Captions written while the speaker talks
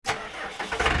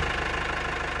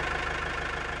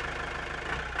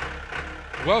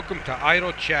Welcome to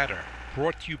Idle Chatter,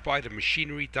 brought to you by the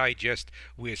Machinery Digest,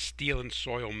 where steel and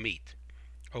soil meet.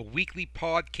 A weekly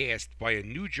podcast by a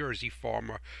New Jersey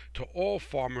farmer to all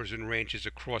farmers and ranchers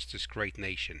across this great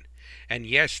nation. And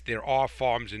yes, there are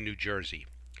farms in New Jersey.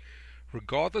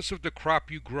 Regardless of the crop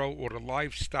you grow or the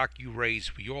livestock you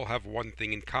raise, we all have one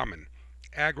thing in common.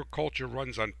 Agriculture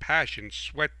runs on passion,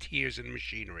 sweat, tears, and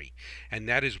machinery, and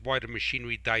that is why the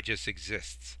Machinery Digest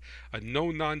exists. A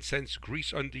no nonsense,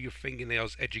 grease under your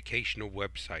fingernails educational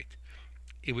website.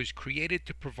 It was created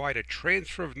to provide a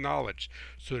transfer of knowledge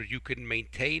so that you can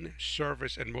maintain,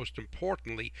 service, and most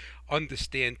importantly,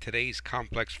 understand today's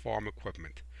complex farm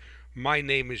equipment. My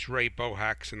name is Ray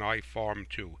Bohax and I farm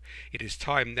too. It is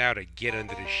time now to get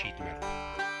under the sheet metal.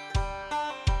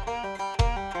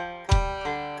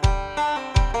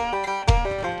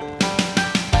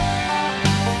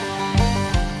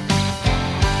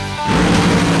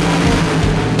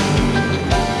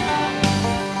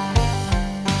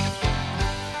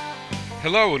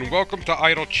 Hello and welcome to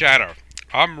Idle Chatter.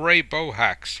 I'm Ray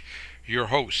Bohax, your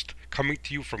host, coming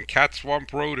to you from Cat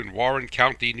Swamp Road in Warren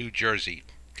County, New Jersey.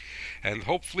 And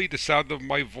hopefully the sound of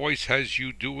my voice has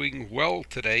you doing well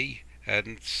today.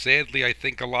 And sadly, I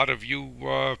think a lot of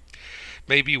you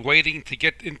may be waiting to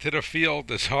get into the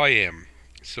field as I am.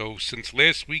 So since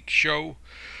last week's show,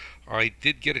 I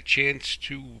did get a chance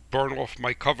to burn off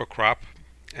my cover crop,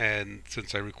 and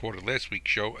since I recorded last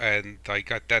week's show, and I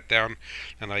got that down,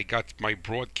 and I got my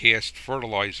broadcast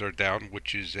fertilizer down,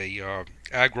 which is a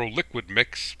agro liquid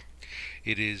mix.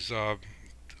 It is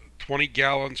 20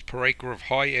 gallons per acre of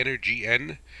high energy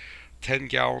N, 10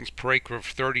 gallons per acre of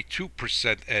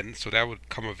 32% N, so that would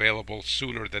come available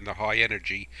sooner than the high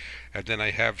energy. And then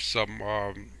I have some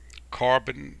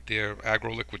carbon, their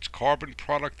AgroLiquid's carbon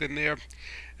product in there,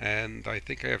 and I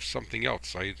think I have something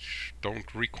else. I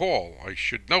don't recall. I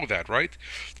should know that, right?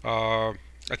 I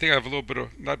think I have a little bit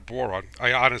of, not boron.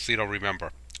 I honestly don't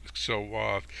remember.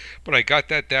 So, but I got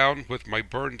that down with my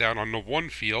burn down on the one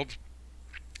field,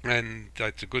 and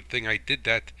that's a good thing I did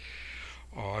that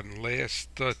on last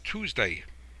Tuesday.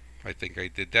 I think I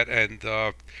did that,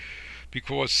 and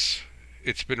because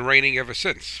it's been raining ever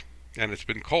since, and it's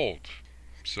been cold.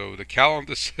 So the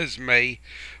calendar says May,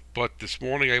 but this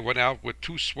morning I went out with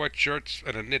two sweatshirts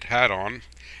and a knit hat on,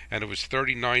 and it was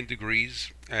 39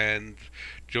 degrees. And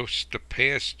just the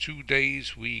past 2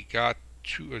 days, we got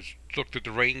looked at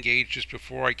the rain gauge just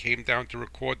before I came down to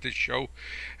record this show,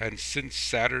 and since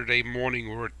Saturday morning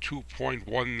we're at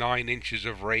 2.19 inches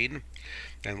of rain.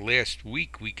 And last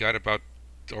week we got about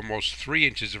almost 3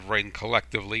 inches of rain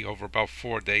collectively over about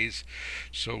 4 days.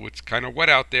 So it's kind of wet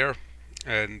out there,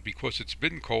 and because it's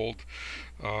been cold,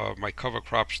 my cover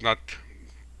crop's not,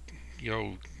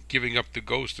 giving up the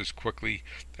ghost as quickly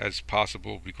as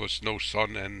possible because no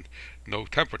sun and no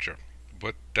temperature.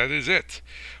 But that is it.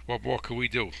 What more can we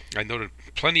do? I know that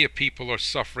plenty of people are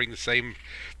suffering the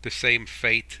same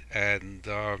fate, and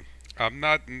I'm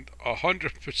not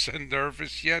 100%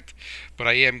 nervous yet, but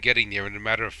I am getting there. And as a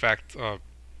matter of fact,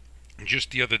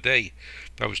 just the other day,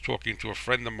 I was talking to a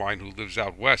friend of mine who lives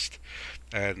out west,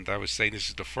 and I was saying this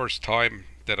is the first time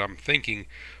that I'm thinking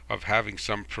of having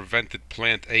some prevented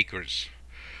plant acres.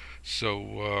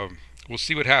 So we'll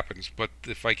see what happens. But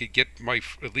if I could get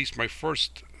at least my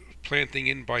first planting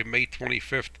in by May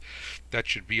 25th, that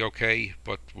should be okay.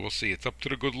 But we'll see. It's up to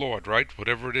the good Lord, right?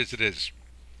 Whatever it is, it is.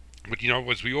 But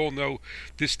as we all know,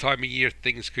 this time of year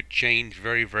things could change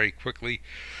very, very quickly.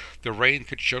 The rain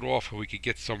could shut off, and we could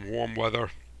get some warm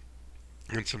weather,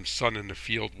 and some sun in the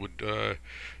field would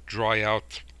dry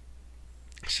out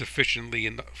sufficiently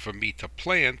for me to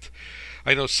plant.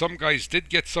 I know some guys did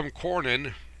get some corn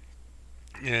in,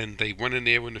 and they went in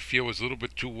there when the field was a little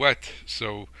bit too wet.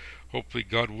 So hopefully,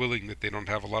 God willing, that they don't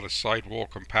have a lot of sidewall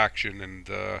compaction and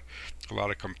a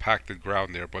lot of compacted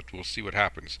ground there. But we'll see what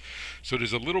happens. So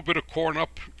there's a little bit of corn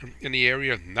up in the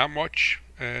area, not much.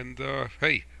 And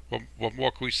hey, what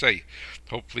more can we say?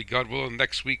 Hopefully, God willing,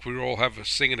 next week we all have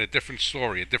singing a different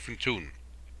story, a different tune.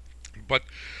 But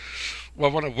well,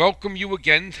 I want to welcome you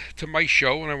again to my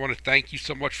show, and I want to thank you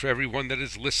so much for everyone that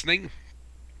is listening.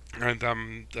 And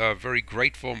I'm very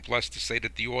grateful and blessed to say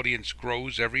that the audience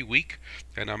grows every week,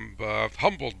 and I'm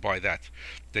humbled by that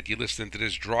you listen to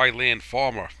this dry land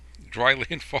farmer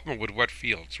with wet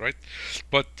fields, right?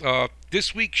 But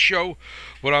this week's show,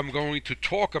 what I'm going to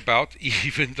talk about,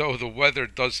 even though the weather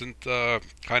doesn't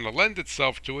kind of lend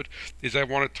itself to it, is I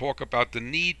want to talk about the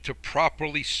need to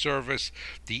properly service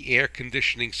the air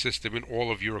conditioning system in all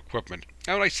of your equipment.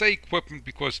 And when I say equipment,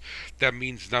 because that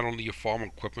means not only your farm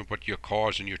equipment, but your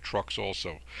cars and your trucks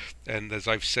also. And as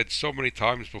I've said so many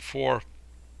times before,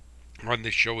 on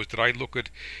this show is that I look at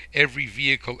every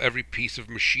vehicle, every piece of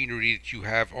machinery that you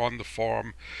have on the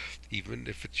farm, even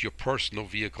if it's your personal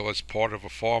vehicle, as part of a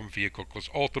farm vehicle, because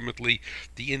ultimately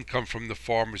the income from the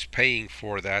farm is paying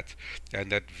for that,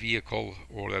 and that vehicle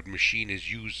or that machine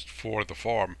is used for the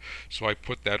farm. So I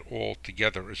put that all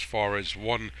together as far as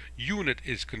one unit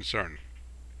is concerned.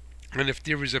 And if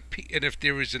there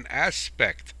is an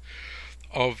aspect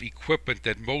of equipment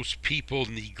that most people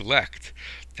neglect,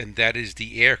 and that is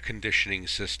the air conditioning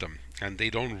system. And they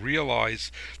don't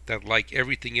realize that, like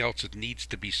everything else, it needs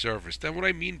to be serviced. And what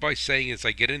I mean by saying, as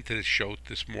I get into this show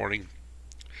this morning,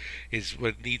 is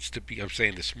what needs to be. I'm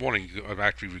saying this morning. I'm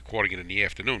actually recording it in the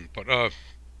afternoon, but I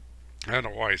don't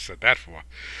know why I said that for.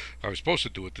 I was supposed to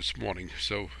do it this morning.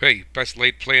 So hey, best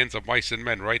laid plans of mice and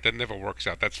men, right? That never works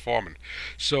out. That's farming.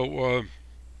 So.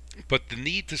 But the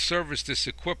need to service this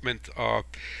equipment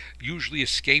usually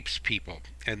escapes people,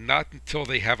 and not until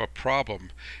they have a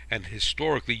problem, and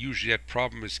historically usually that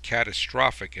problem is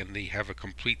catastrophic and they have a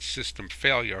complete system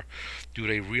failure, do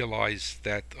they realize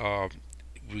that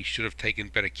we should have taken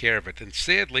better care of it. And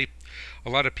sadly, a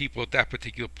lot of people at that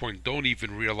particular point don't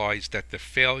even realize that the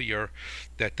failure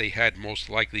that they had most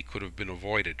likely could have been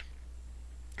avoided.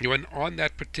 And on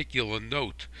that particular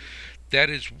note, that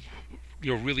is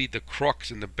really the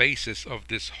crux and the basis of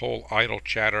this whole idle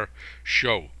chatter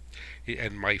show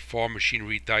and my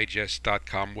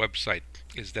farmmachinerydigest.com website,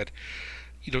 is that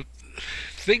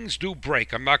things do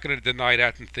break. I'm not going to deny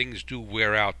that, and things do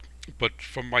wear out. But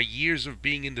from my years of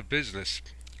being in the business,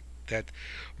 that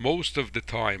most of the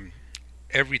time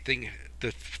everything,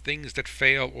 the things that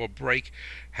fail or break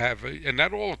and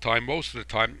not all the time, most of the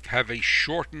time, have a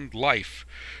shortened life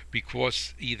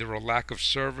because either a lack of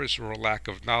service or a lack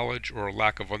of knowledge or a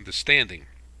lack of understanding.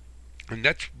 And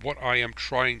that's what I am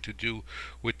trying to do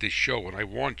with this show. And I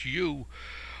want you,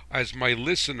 as my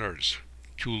listeners,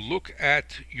 to look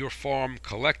at your farm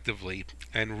collectively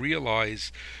and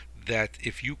realize that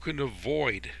if you can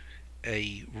avoid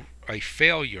a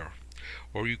failure,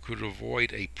 or you could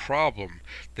avoid a problem,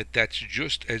 that's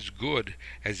just as good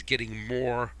as getting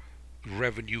more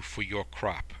revenue for your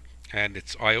crop. And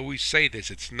I always say this,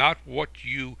 it's not what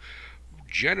you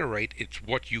generate, it's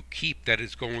what you keep that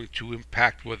is going to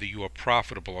impact whether you are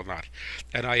profitable or not.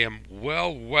 And I am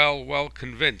well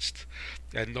convinced,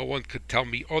 and no one could tell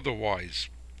me otherwise,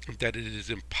 that it is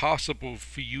impossible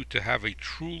for you to have a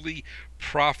truly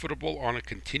profitable, on a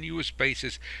continuous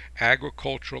basis,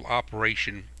 agricultural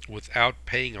operation without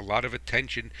paying a lot of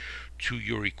attention to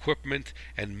your equipment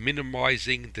and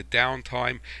minimizing the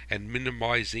downtime and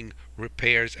minimizing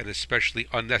repairs, and especially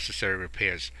unnecessary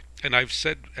repairs. And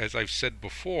as I've said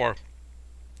before,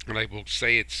 and I will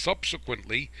say it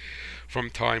subsequently from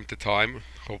time to time,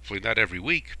 hopefully not every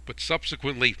week, but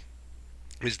subsequently,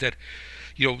 is that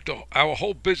our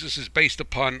whole business is based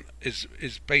upon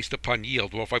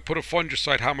yield. Well, if I put a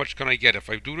fungicide, how much can I get? If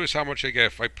I do this, how much I get?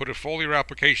 If I put a foliar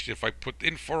application, if I put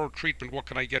in furrow treatment, what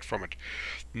can I get from it?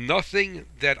 Nothing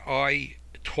that I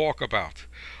talk about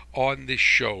on this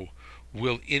show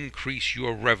will increase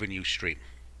your revenue stream.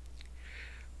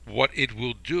 What it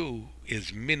will do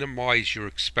is minimize your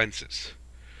expenses.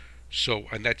 So,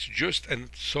 and that's just,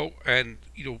 and so, and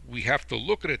we have to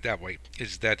look at it that way,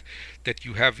 is that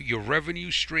you have your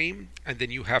revenue stream, and then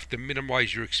you have to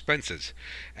minimize your expenses.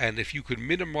 And if you could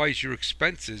minimize your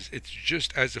expenses, it's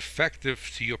just as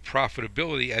effective to your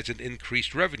profitability as an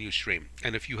increased revenue stream.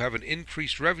 And if you have an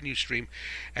increased revenue stream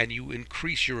and you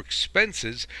increase your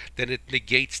expenses, then it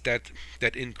negates that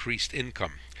increased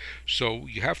income. So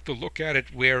you have to look at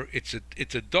it where it's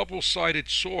a double-sided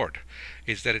sword,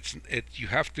 is that you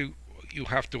have to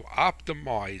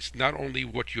optimize not only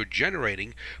what you're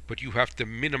generating, but you have to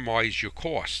minimize your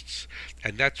costs.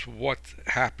 And that's what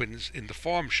happens in the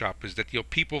farm shop, is that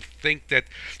people think that,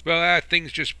 well,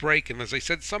 things just break, and as I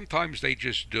said, sometimes they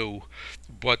just do.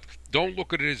 But don't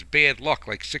look at it as bad luck,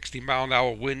 like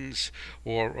 60-mile-an-hour winds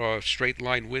or straight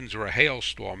line winds or a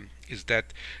hailstorm. Is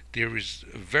that there is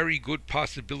a very good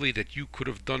possibility that you could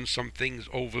have done some things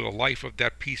over the life of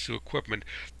that piece of equipment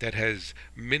that has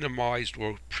minimized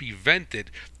or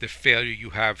prevented the failure you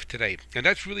have today. And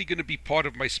that's really going to be part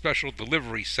of my special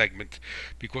delivery segment,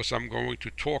 because I'm going to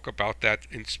talk about that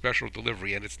in special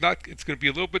delivery. And it's going to be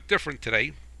a little bit different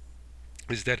today,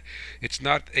 is that it's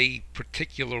not a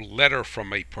particular letter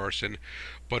from a person,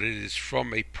 but it is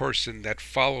from a person that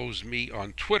follows me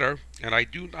on Twitter. And I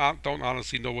don't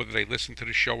honestly know whether they listen to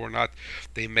the show or not.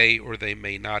 They may or they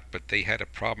may not, but they had a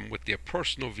problem with their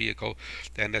personal vehicle,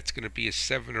 and that's going to be a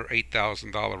 $7,000 or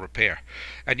 $8,000 repair.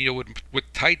 And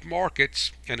with tight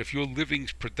markets, and if you're living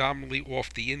predominantly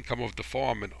off the income of the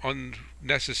farm, an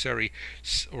unnecessary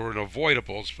or an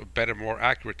avoidable, for better, more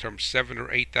accurate term, $7,000 or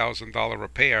 $8,000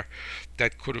 repair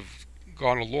that could have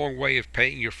gone a long way of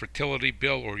paying your fertility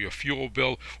bill or your fuel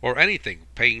bill or anything,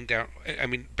 paying down. I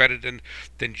mean, better than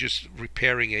just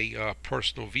repairing a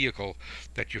personal vehicle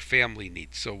that your family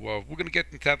needs. So we're going to get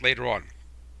into that later on.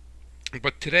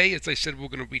 But today, as I said, we're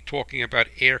going to be talking about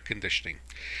air conditioning.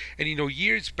 And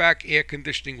years back, air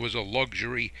conditioning was a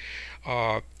luxury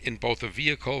in both a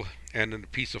vehicle and in a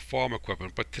piece of farm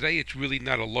equipment. But today, it's really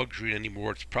not a luxury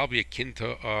anymore. It's probably akin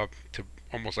to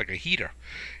almost like a heater.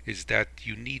 Is that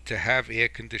you need to have air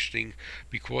conditioning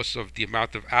because of the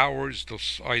amount of hours, the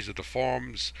size of the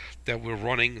farms that we're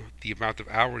running, the amount of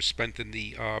hours spent in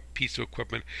the piece of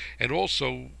equipment, and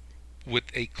also with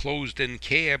a closed-in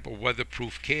cab or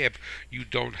weatherproof cab, you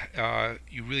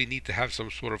really need to have some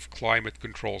sort of climate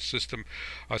control system.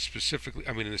 Specifically,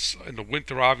 I mean, in the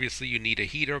winter, obviously, you need a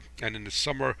heater, and in the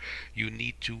summer, you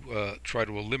need to try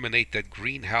to eliminate that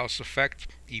greenhouse effect.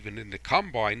 Even in the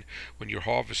combine, when you're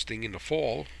harvesting in the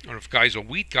fall, or if guys are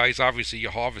wheat guys, obviously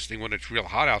you're harvesting when it's real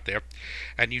hot out there,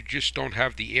 and you just don't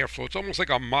have the airflow. It's almost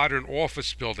like a modern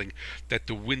office building that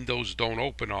the windows don't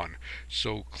open on.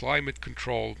 So climate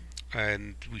control.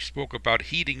 And we spoke about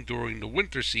heating during the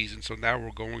winter season, so now we're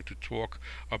going to talk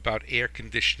about air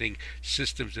conditioning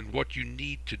systems and what you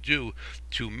need to do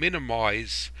to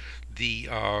minimize the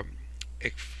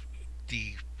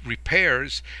the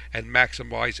repairs and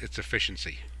maximize its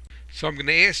efficiency. So I'm going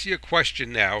to ask you a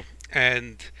question now,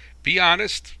 and be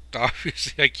honest.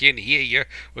 Obviously, I can't hear you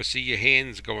or see your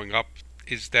hands going up.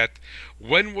 Is that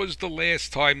when was the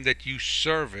last time that you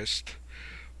serviced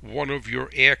one of your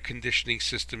air conditioning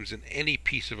systems in any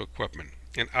piece of equipment?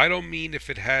 And I don't mean if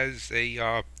it has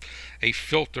a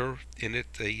filter in it,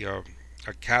 a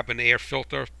cabin air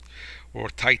filter,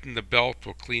 or tightened the belt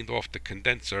or cleaned off the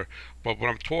condenser. But what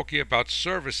I'm talking about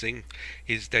servicing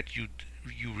is that you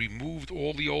removed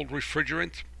all the old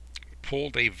refrigerant,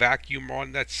 pulled a vacuum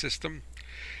on that system,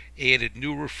 added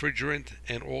new refrigerant,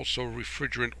 and also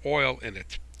refrigerant oil in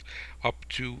it up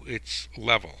to its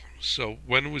level. So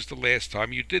when was the last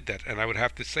time you did that? And I would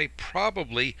have to say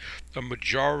probably a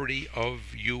majority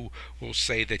of you will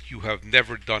say that you have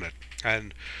never done it.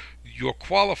 And your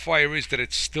qualifier is that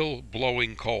it's still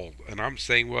blowing cold. And I'm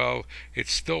saying, well,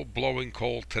 it's still blowing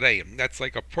cold today. And that's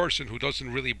like a person who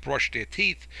doesn't really brush their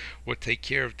teeth or take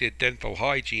care of their dental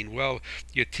hygiene. Well,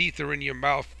 your teeth are in your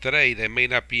mouth today. They may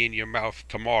not be in your mouth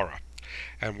tomorrow.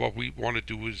 And what we want to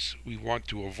do is we want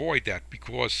to avoid that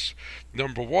because,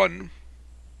 number one,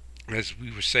 as we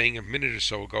were saying a minute or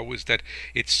so ago, is that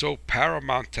it's so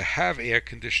paramount to have air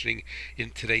conditioning in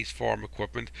today's farm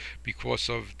equipment because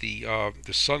of the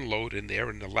sun load in there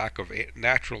and the lack of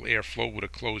natural airflow with a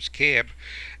closed cab,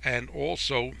 and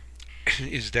also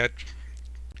is that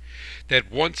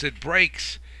once it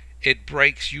breaks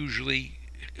usually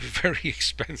very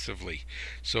expensively.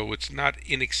 So it's not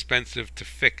inexpensive to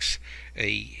fix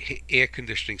a air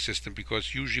conditioning system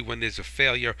because usually when there's a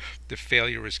failure, the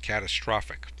failure is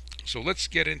catastrophic. So let's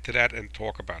get into that and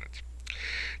talk about it.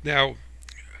 Now,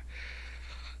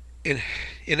 in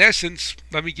essence,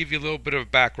 let me give you a little bit of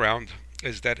background.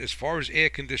 Is that as far as air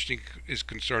conditioning is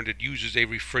concerned, it uses a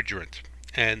refrigerant,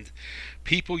 and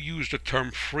people use the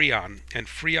term Freon, and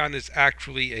Freon is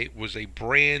actually was a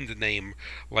brand name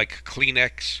like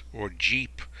Kleenex or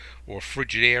Jeep or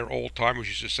Frigidaire. Old timers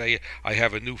used to say, I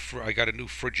got a new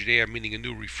Frigidaire, meaning a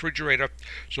new refrigerator.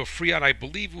 So Freon, I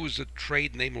believe, it was a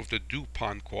trade name of the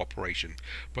DuPont Corporation,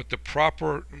 but the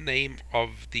proper name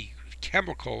of the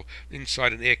chemical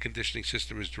inside an air conditioning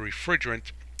system is the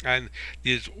refrigerant, and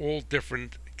there's all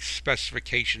different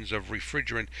specifications of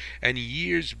refrigerant. And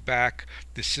years back,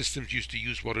 the systems used to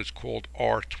use what is called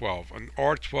R12. And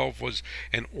R12 was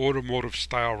an automotive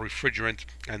style refrigerant,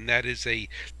 and that is a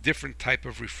different type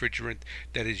of refrigerant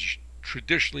that is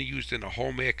traditionally used in a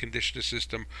home air conditioner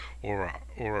system, or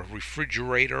a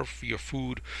refrigerator for your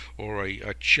food, or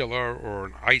a chiller, or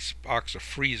an ice box, a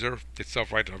freezer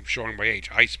itself. Right, I'm showing my age.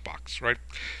 Ice box, right?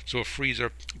 So a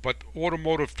freezer, but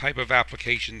automotive type of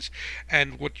applications.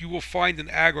 And what you will find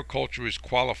in agriculture is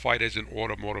qualified as an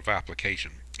automotive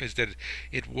application. Is that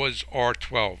it was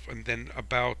R12, and then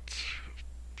about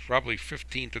probably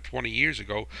 15 to 20 years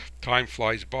ago, time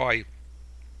flies by,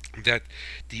 that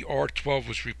the R12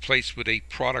 was replaced with a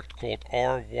product called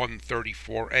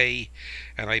R134A,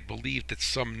 and I believe that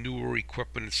some newer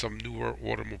equipment and some newer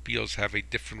automobiles have a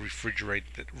different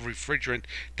refrigerant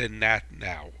than that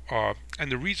now.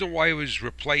 And the reason why it was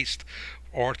replaced,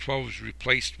 R12 was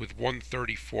replaced with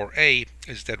 134A,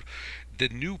 is that the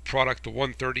new product, the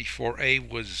 134A,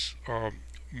 was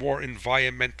more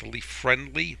environmentally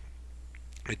friendly.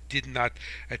 It did not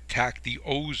attack the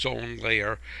ozone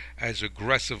layer as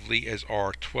aggressively as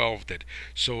R12 did.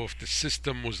 So if the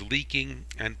system was leaking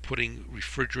and putting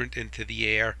refrigerant into the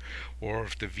air, or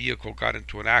if the vehicle got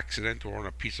into an accident or on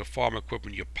a piece of farm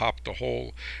equipment, you popped a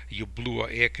hole, you blew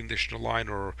an air conditioner line,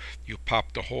 or you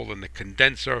popped a hole in the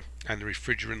condenser and the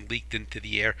refrigerant leaked into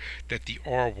the air, that the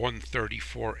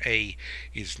R134A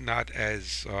is not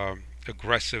as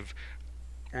aggressive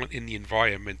in the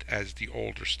environment as the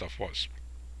older stuff was.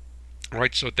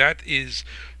 Right, so that is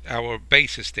our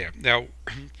basis there. Now,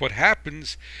 what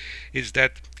happens is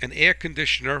that an air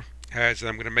conditioner has, and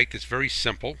I'm going to make this very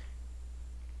simple,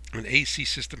 an AC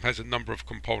system has a number of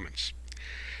components.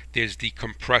 There's the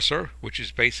compressor, which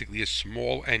is basically a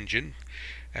small engine,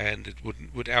 and it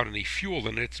without any fuel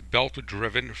in it. It's belt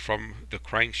driven from the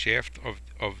crankshaft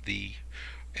of the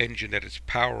engine that is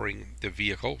powering the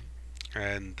vehicle,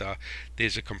 and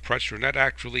there's a compressor, and that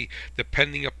actually,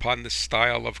 depending upon the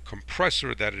style of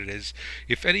compressor that it is,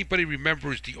 if anybody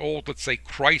remembers the old, let's say,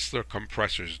 Chrysler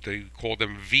compressors, they call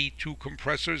them V2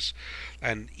 compressors,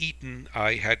 and Eaton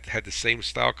I had the same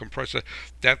style compressor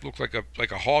that looked like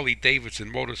a Harley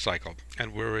Davidson motorcycle,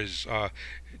 and whereas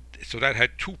so that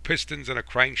had two pistons and a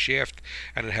crankshaft,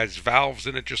 and it has valves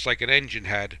in it just like an engine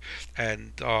had,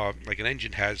 and like an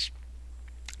engine has,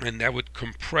 and that would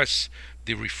compress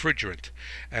the refrigerant.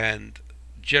 And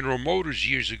General Motors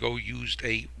years ago used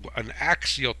an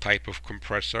axial type of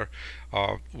compressor,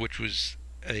 which was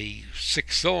a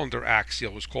six-cylinder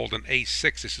axial. It was called an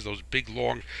A6. This is those big,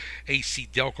 long AC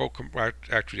Delco.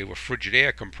 Actually, they were frigid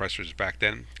air compressors back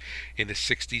then, in the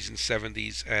 60s and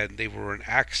 70s, and they were an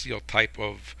axial type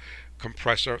of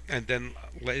compressor, and then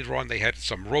later on they had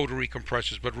some rotary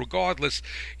compressors, but regardless,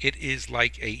 it is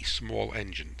like a small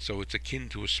engine, so it's akin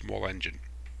to a small engine.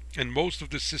 And most of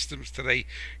the systems today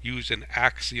use an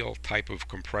axial type of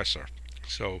compressor.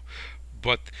 So,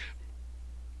 but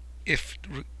if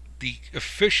the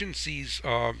efficiencies,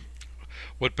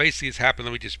 what basically has happened,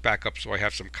 let me just back up so I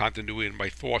have some continuity in my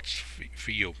thoughts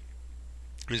for you,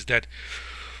 is that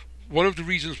one of the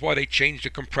reasons why they changed the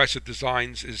compressor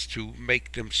designs is to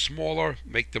make them smaller,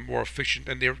 make them more efficient,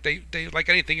 and they like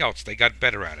anything else, they got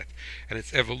better at it, and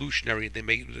it's evolutionary. They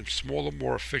make them smaller,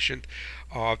 more efficient.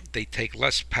 They take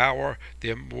less power.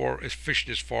 They're more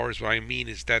efficient, as far as what I mean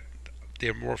is that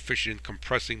they're more efficient in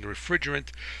compressing the refrigerant,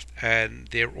 and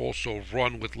they're also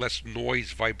run with less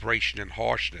noise, vibration, and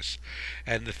harshness.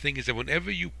 And the thing is that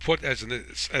whenever you put, as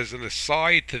an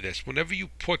aside to this, whenever you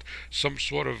put some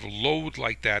sort of load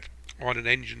like that on an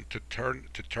engine to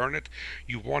turn it,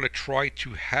 you want to try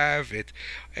to have it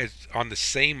as on the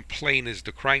same plane as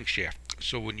the crankshaft.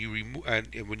 So when you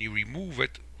remove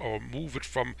it or move it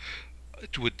from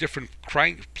to a different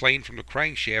crank plane from the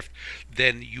crankshaft,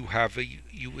 then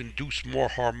you induce more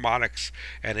harmonics,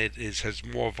 and has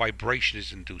more vibration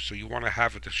is induced. So you want to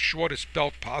have it the shortest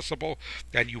belt possible,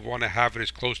 and you want to have it as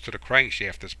close to the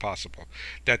crankshaft as possible.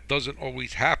 That doesn't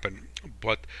always happen,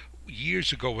 but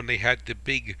years ago when they had the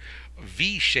big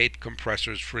V-shaped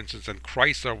compressors, for instance, and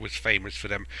Chrysler was famous for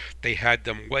them, they had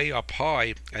them way up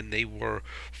high and they were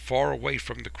far away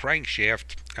from the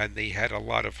crankshaft, and they had a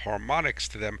lot of harmonics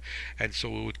to them, and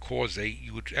so it would cause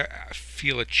you would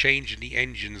feel a change in the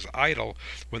engine's idle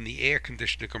when the air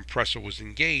conditioner compressor was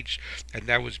engaged, and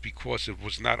that was because it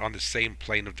was not on the same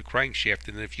plane of the crankshaft.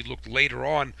 And if you look later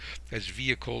on, as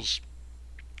vehicles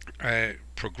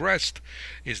progressed,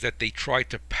 is that they tried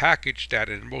to package that.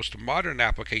 In most modern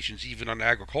applications, even on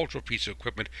agricultural piece of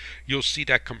equipment, you'll see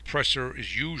that compressor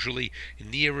is usually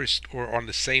nearest or on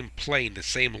the same plane, the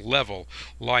same level,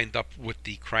 lined up with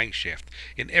the crankshaft.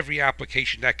 In every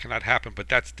application that cannot happen, but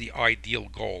that's the ideal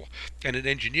goal. And in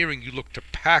engineering, you look to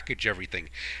package everything,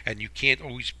 and you can't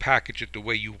always package it the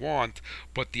way you want,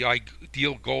 but the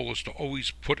ideal goal is to always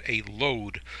put a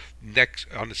load next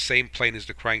on the same plane as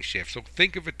the crankshaft. So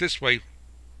think of it this way,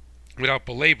 without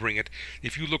belaboring it.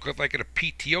 If you look at like at a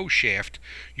PTO shaft,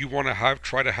 you want to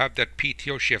try to have that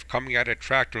PTO shaft coming out of a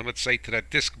tractor, and let's say to that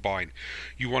disc bind,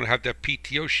 you want to have that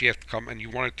PTO shaft come, and you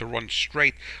want it to run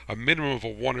straight, a minimum of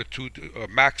a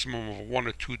maximum of a 1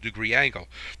 or 2 degree angle,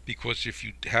 because if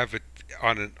you have it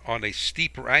on a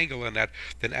steeper angle than that,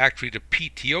 then actually the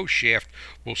PTO shaft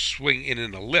will swing in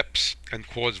an ellipse and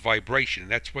cause vibration.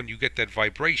 And that's when you get that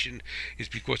vibration, is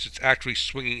because it's actually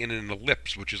swinging in an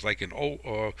ellipse, which is like an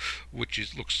O,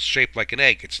 looks shaped like an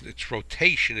egg. Its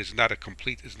rotation is not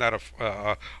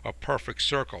a perfect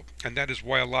circle, and that is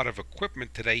why a lot of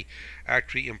equipment today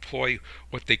actually employ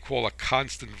what they call a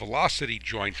constant velocity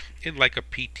joint in like a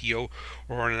PTO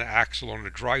or on an axle or on a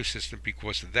drive system,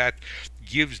 because that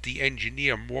gives the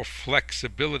engineer more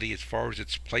flexibility as far as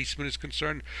its placement is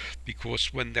concerned,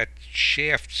 because when that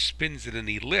shaft spins in an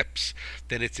ellipse,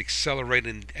 then it's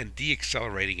accelerating and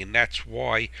deaccelerating, and that's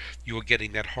why you're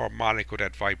getting that harmonic or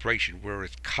that vibration.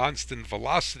 Whereas constant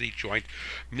velocity joint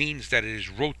means that it is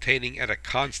rotating at a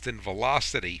constant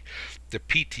velocity. The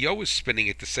PTO is spinning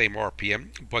at the same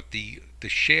RPM, but the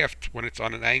shaft, when it's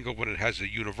on an angle, when it has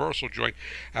a universal joint,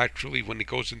 actually when it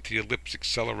goes into the ellipse,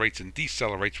 accelerates and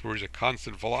decelerates, whereas a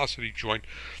constant velocity joint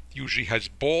usually has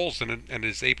balls in it and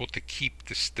is able to keep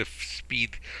the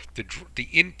speed, the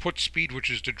input speed, which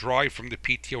is the drive from the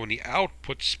PTO, and the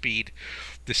output speed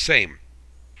the same.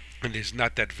 And there's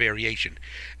not that variation.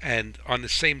 And on the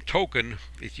same token,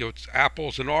 it's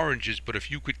apples and oranges, but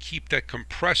if you could keep that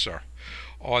compressor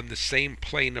on the same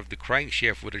plane of the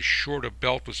crankshaft with as short a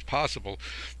belt as possible,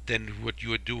 then what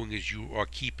you are doing is you are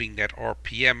keeping that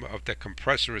RPM of the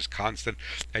compressor is constant,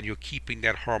 and you're keeping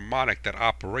that harmonic, that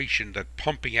operation, that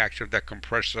pumping action of that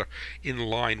compressor in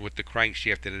line with the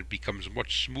crankshaft, and it becomes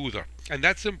much smoother. And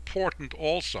that's important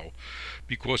also,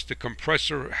 because the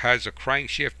compressor has a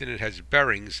crankshaft and it has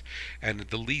bearings, and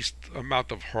the least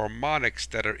amount of harmonics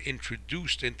that are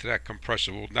introduced into that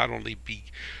compressor will not only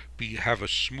have a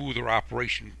smoother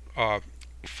operation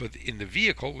in the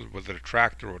vehicle, whether the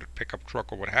tractor or the pickup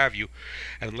truck or what have you,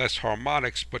 and less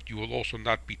harmonics, but you will also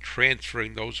not be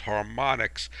transferring those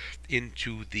harmonics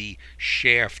into the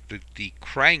shaft, the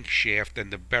crankshaft,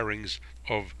 and the bearings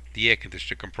of the air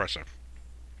conditioner compressor.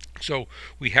 So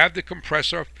we have the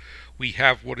compressor, we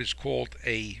have what is called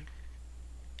a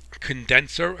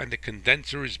condenser, and the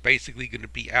condenser is basically going to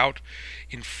be out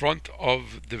in front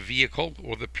of the vehicle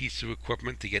or the piece of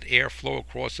equipment to get airflow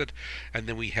across it. And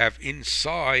then we have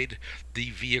inside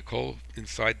the vehicle,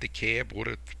 inside the cab or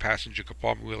the passenger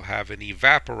compartment, we'll have an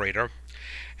evaporator,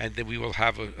 and then we will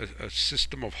have a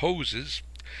system of hoses,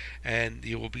 and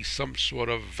there will be some sort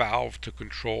of valve to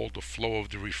control the flow of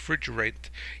the refrigerant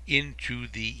into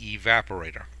the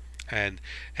evaporator. And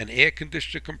an air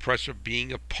conditioner compressor,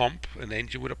 being a pump, an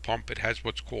engine with a pump, it has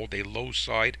what's called a low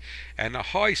side and a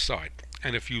high side.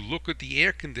 And if you look at the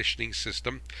air conditioning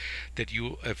system, if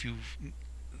you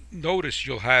notice,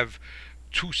 you'll have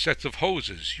two sets of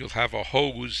hoses. You'll have a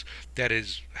hose that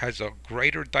has a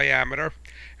greater diameter,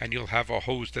 and you'll have a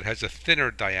hose that has a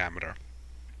thinner diameter.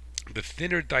 The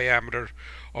thinner diameter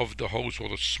of the hose, or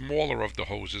the smaller of the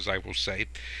hoses, I will say,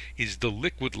 is the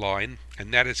liquid line,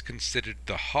 and that is considered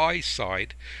the high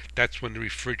side. That's when the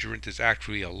refrigerant is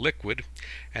actually a liquid.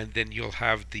 And then you'll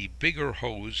have the bigger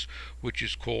hose, which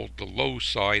is called the low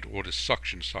side or the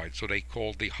suction side. So they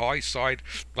call the high side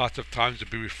lots of times to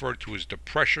be referred to as the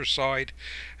pressure side,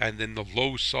 and then the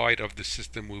low side of the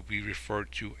system will be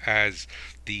referred to as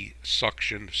the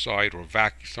suction side, or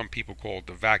vacuum. Some people call it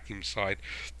the vacuum side.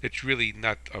 It's really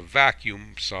not a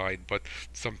vacuum side, but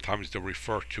sometimes they'll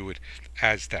refer to it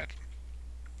as that.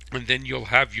 And then you'll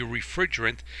have your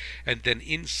refrigerant, and then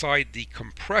inside the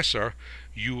compressor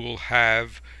you will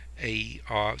have a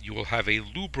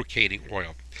lubricating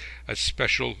oil, a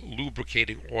special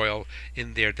lubricating oil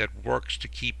in there that works to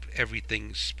keep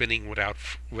everything spinning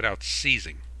without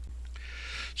seizing.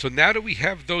 So now that we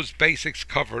have those basics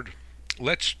covered,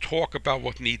 let's talk about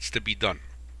what needs to be done.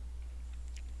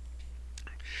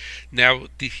 Now,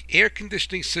 the air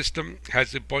conditioning system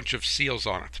has a bunch of seals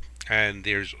on it, and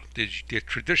they're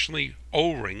traditionally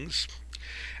O-rings,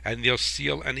 and they'll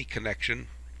seal any connection.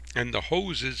 And the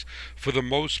hoses, for the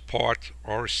most part,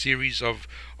 are a series of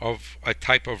a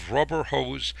type of rubber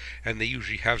hose, and they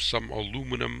usually have some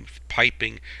aluminum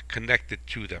piping connected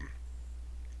to them.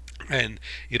 And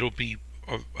it'll be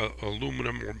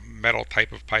aluminum or metal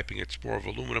type of piping. It's more of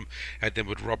aluminum, and then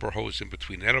with rubber hose in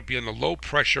between. That'll be on the low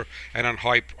pressure and on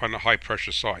the high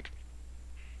pressure side.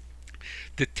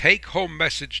 The take home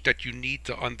message that you need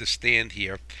to understand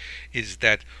here is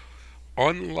that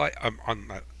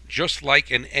just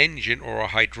like an engine or a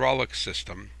hydraulic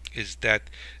system, is that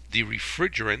the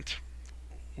refrigerant,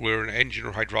 where an engine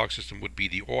or hydraulic system would be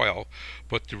the oil,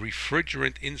 but the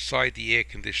refrigerant inside the air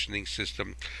conditioning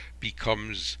system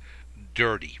becomes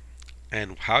dirty.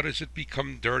 And how does it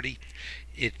become dirty?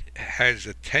 It has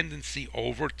a tendency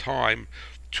over time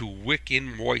to wick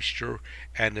in moisture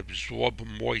and absorb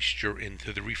moisture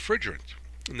into the refrigerant.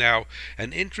 Now,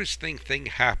 an interesting thing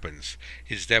happens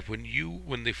is that when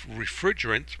the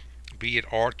refrigerant, be it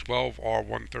R12,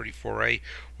 R134A,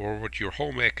 or with your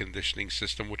home air conditioning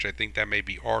system, which I think that may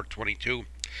be R22,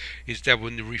 is that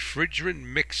when the refrigerant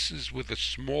mixes with a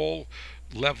small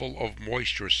level of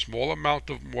moisture, a small amount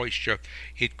of moisture,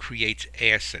 it creates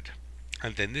acid.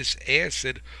 And then this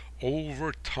acid,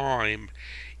 over time,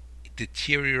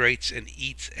 deteriorates and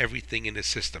eats everything in the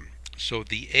system. So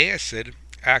the acid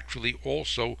actually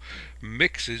also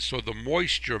mixes, so the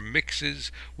moisture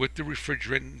mixes with the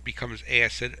refrigerant and becomes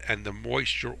acid, and the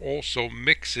moisture also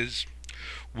mixes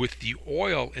with the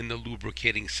oil in the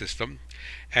lubricating system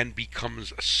and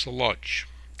becomes sludge.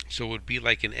 So it would be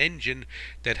like an engine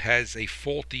that has a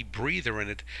faulty breather in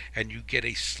it, and you get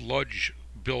a sludge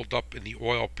build up in the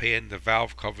oil pan, the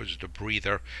valve covers, the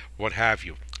breather, what have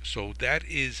you. So that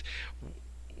is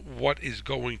what is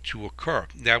going to occur.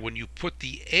 Now, when you put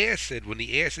the acid, when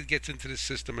the acid gets into the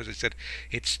system, as I said,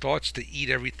 it starts to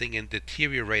eat everything and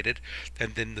deteriorate it,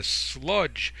 and then the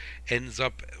sludge ends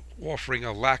up offering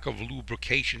a lack of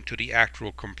lubrication to the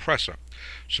actual compressor.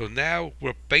 So now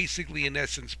we're basically, in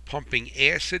essence, pumping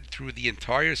acid through the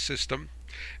entire system,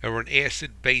 or an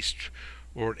acid based,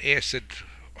 or an acid,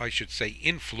 I should say,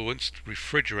 influenced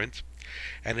refrigerant,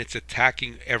 and it's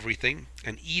attacking everything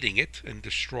and eating it and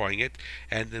destroying it.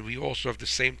 And then we also at the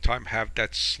same time have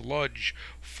that sludge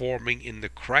forming in the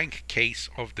crankcase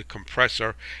of the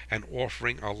compressor and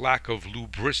offering a lack of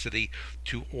lubricity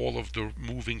to all of the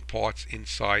moving parts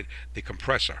inside the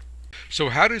compressor. So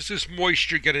how does this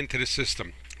moisture get into the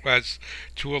system? As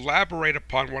to elaborate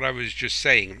upon what I was just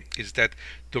saying, is that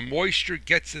the moisture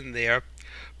gets in there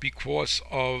because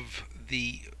of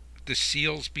the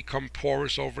seals become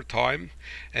porous over time,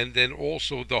 and then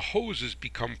also the hoses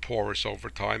become porous over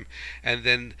time, and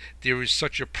then there is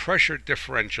such a pressure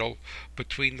differential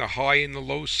between the high and the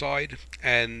low side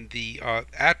and the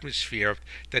atmosphere,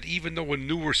 that even though a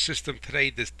newer system today,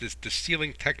 the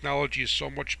sealing technology is so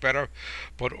much better,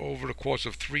 but over the course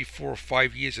of 3, 4,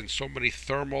 5 years and so many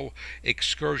thermal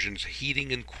excursions,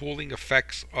 heating and cooling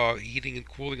effects, heating and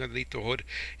cooling underneath the hood,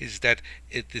 is that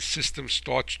the system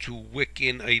starts to wick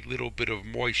in a little bit of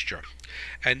moisture.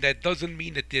 And that doesn't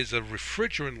mean that there's a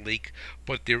refrigerant leak,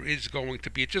 but there is going to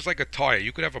be. It's just like a tire.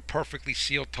 You could have a perfectly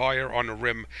sealed tire on a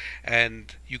rim,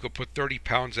 and you could put 30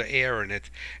 pounds of air in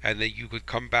it, and then you could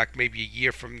come back maybe a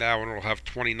year from now and it'll have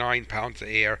 29 pounds of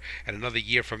air, and another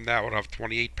year from now it'll have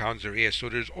 28 pounds of air. So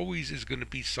there's always is going to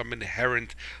be some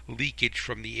inherent leakage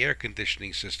from the air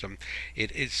conditioning system.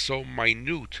 It is so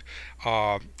minute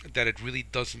that it really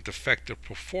doesn't affect the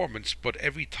performance, but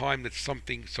every time that some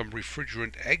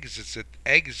refrigerant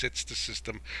exits the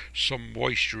system, some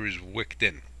moisture is wicked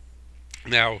in.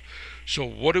 Now, so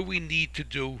what do we need to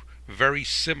do? Very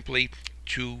simply,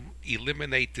 to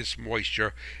eliminate this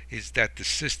moisture, is that the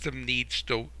system needs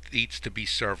to be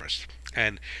serviced.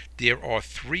 And there are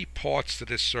 3 parts to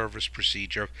this service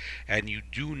procedure, and you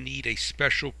do need a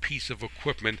special piece of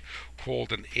equipment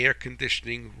called an air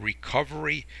conditioning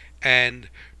recovery and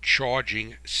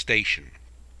charging station.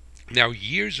 Now,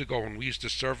 years ago, when we used to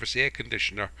service air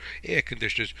conditioners,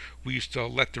 we used to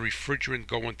let the refrigerant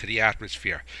go into the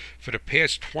atmosphere. For the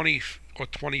past 20 or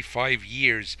 25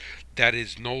 years, that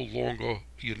is no longer,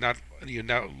 you're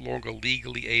no longer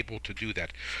legally able to do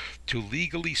that. To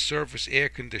legally service air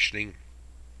conditioning,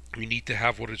 you need to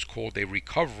have what is called a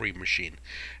recovery machine.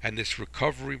 And this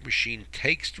recovery machine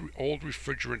takes the old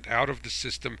refrigerant out of the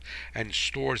system and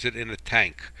stores it in a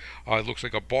tank. It looks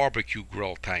like a barbecue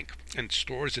grill tank, and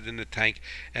stores it in the tank.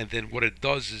 And then what it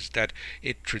does is that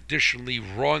it traditionally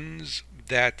runs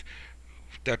that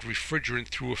refrigerant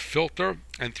through a filter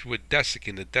and through a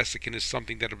desiccant. A desiccant is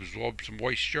something that absorbs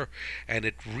moisture, and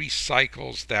it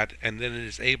recycles that, and then it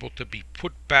is able to be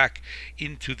put back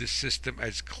into the system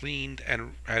as cleaned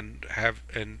and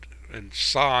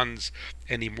sans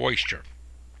any moisture.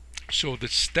 So the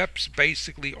steps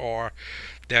basically are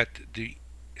that the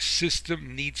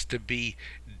system needs to be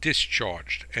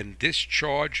discharged, and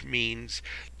discharge means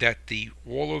that the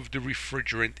all of the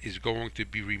refrigerant is going to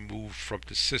be removed from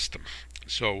the system.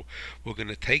 So we're going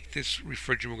to take this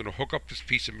refrigerant, we're going to hook up this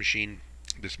machine,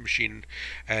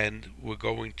 and we're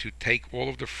going to take all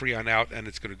of the freon out, and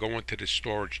it's going to go into the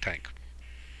storage tank.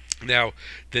 Now,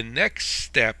 the next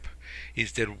step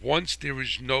is that once there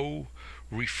is no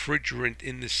refrigerant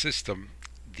in the system,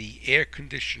 the air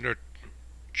conditioner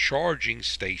charging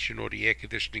station, or the air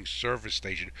conditioning service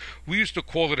station. We used to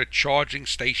call it a charging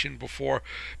station before,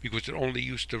 because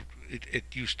it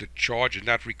used to charge and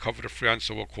not recover the freon,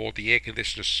 so we'll call it the air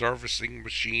conditioner servicing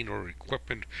machine or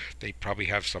equipment. They probably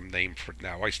have some name for it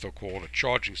now. I still call it a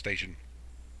charging station.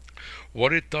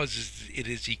 What it does is it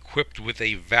is equipped with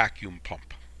a vacuum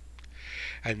pump.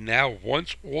 And now,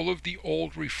 once all of the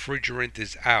old refrigerant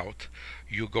is out,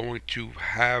 you're going to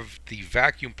have the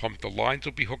vacuum pump. The lines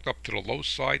will be hooked up to the low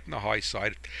side and the high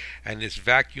side, and this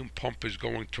vacuum pump is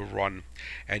going to run.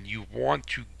 And you want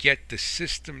to get the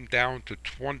system down to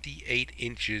 28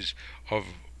 inches of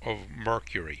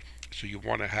mercury. So you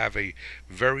want to have a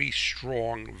very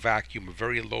strong vacuum, a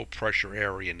very low pressure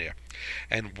area in there.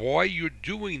 And why you're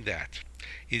doing that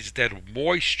is that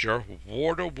water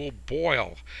will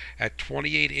boil at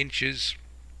 28 inches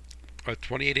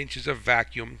 28 inches of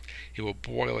vacuum. It will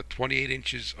boil at 28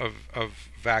 inches of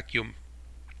vacuum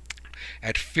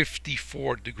at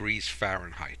 54 degrees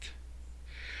Fahrenheit.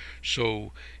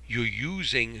 So you're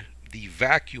using the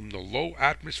vacuum, the low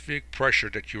atmospheric pressure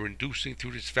that you're inducing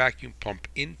through this vacuum pump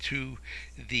into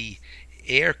the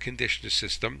air conditioner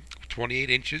system, 28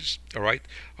 inches, all right,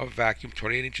 of vacuum,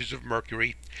 28 inches of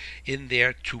mercury in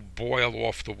there to boil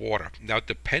off the water. Now,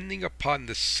 depending upon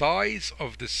the size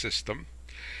of the system,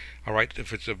 all right,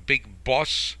 if it's a big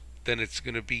bus, then it's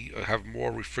going to be have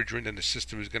more refrigerant, and the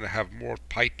system is going to have more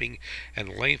piping and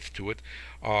length to it.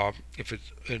 If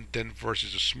it's and then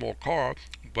versus a small car,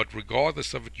 but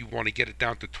regardless of it, you want to get it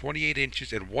down to 28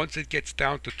 inches, and once it gets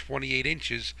down to 28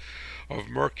 inches of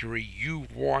mercury, you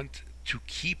want to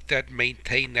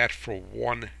maintain that for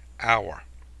 1 hour.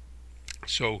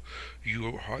 So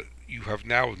you have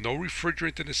now no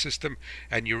refrigerant in the system,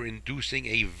 and you're inducing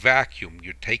a vacuum.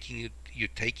 You're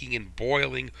taking and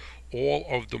boiling all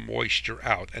of the moisture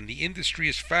out. And the industry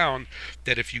has found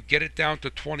that if you get it down to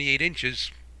 28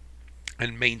 inches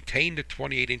and maintain the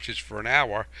 28 inches for an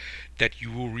hour, that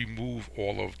you will remove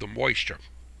all of the moisture.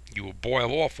 You will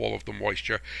boil off all of the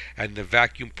moisture, and the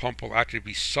vacuum pump will actually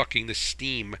be sucking the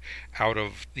steam out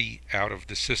of the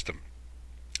system.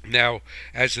 Now,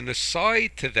 as an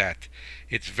aside to that,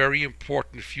 it's very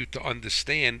important for you to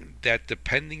understand that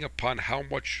depending upon how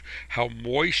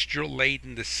moisture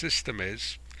laden the system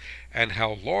is and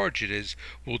how large it is,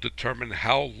 will determine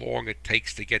how long it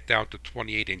takes to get down to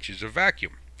 28 inches of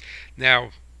vacuum.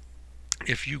 Now,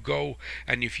 if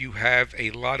you have a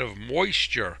lot of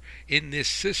moisture in this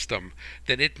system,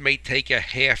 then it may take a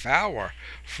half hour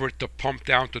for it to pump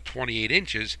down to 28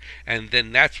 inches, and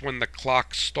then that's when the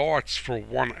clock starts for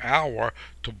 1 hour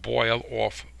to boil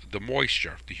off the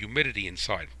moisture, the humidity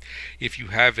inside. If you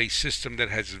have a system that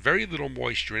has very little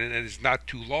moisture in it and is not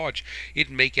too large, it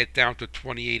may get down to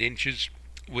 28 inches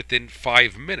within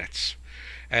 5 minutes.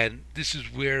 And this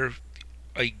is where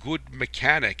a good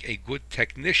mechanic, a good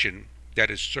technician that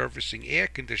is servicing air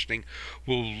conditioning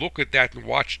will look at that and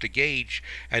watch the gauge,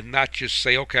 and not just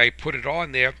say, okay, I put it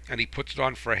on there, and he puts it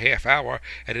on for a half hour,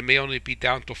 and it may only be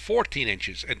down to 14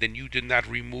 inches, and then you did not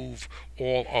remove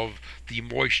all of the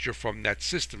moisture from that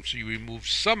system. So you remove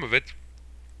some of it,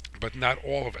 but not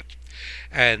all of it.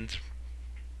 And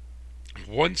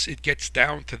once it gets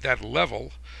down to that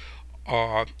level,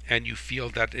 and you feel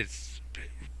that it's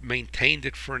maintained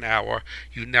it for an hour,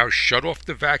 you now shut off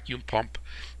the vacuum pump,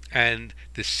 and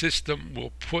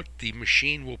the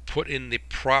machine will put in the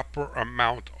proper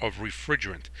amount of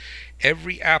refrigerant.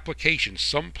 Every application,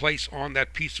 someplace on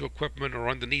that piece of equipment or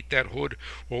underneath that hood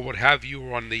or what have you,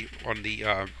 or on the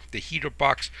heater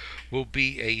box, will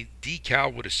be a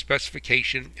decal with a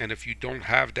specification. And if you don't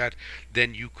have that,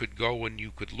 then you could go and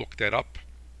you could look that up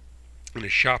in a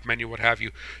shop menu, what have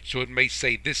you. So it may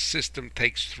say this system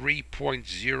takes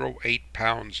 3.08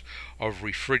 pounds of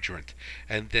refrigerant,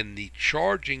 and then the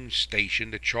charging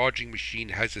machine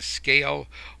has a scale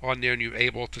on there, and you're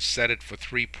able to set it for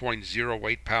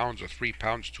 3.08 pounds or 3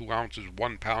 pounds 2 ounces,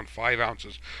 1 pound 5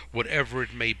 ounces, whatever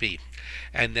it may be.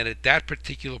 And then at that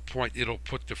particular point, it'll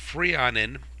put the freon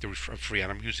in,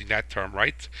 I'm using that term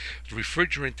right, the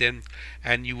refrigerant in,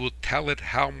 and you will tell it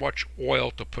how much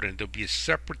oil to put in. There'll be a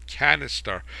separate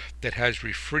canister that has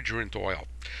refrigerant oil.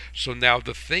 So now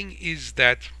the thing is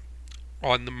that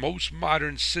on the most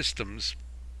modern systems,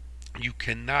 you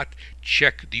cannot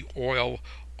check the oil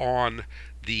on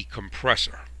the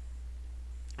compressor,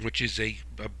 which is a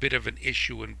bit of an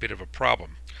issue and a bit of a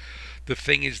problem. The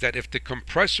thing is that if the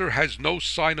compressor has no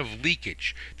sign of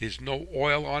leakage, there's no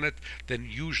oil on it, then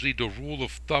usually the rule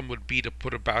of thumb would be to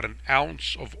put about an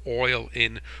ounce of oil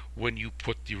in when you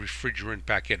put the refrigerant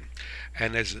back in.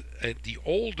 And as the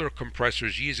older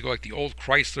compressors years ago, like the old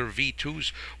Chrysler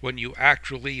V2s, when you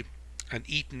actually and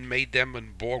Eaton made them,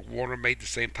 and Borg-Warner made the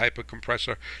same type of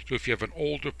compressor. So if you have an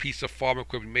older piece of farm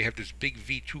equipment, you may have this big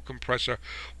V2 compressor.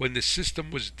 When the system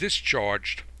was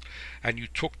discharged and you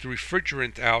took the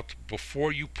refrigerant out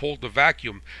before you pulled the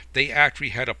vacuum, they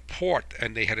actually had a port,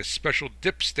 and they had a special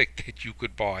dipstick that you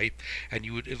could buy, and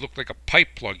it looked like a pipe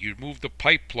plug. You'd move the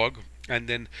pipe plug, and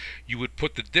then you would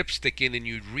put the dipstick in, and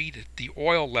you'd read the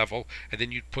oil level, and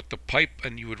then you'd put the pipe,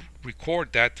 and you would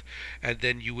record that, and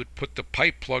then you would put the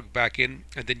pipe plug back in,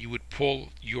 and then you would pull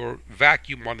your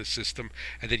vacuum on the system,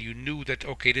 and then you knew that,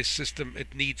 okay, this system,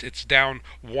 it's down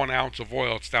 1 ounce of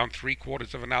oil, it's down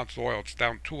 3/4 of an ounce of oil, it's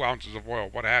down 2 ounces of oil,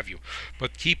 what have you.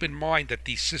 But keep in mind that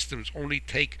these systems only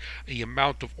take a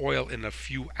amount of oil in a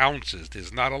few ounces.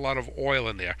 There's not a lot of oil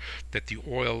in there. That the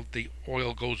oil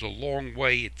goes a long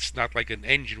way. It's not like an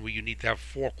engine where you need to have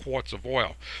 4 quarts of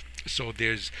oil. So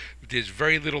there's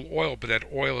very little oil, but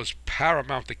that oil is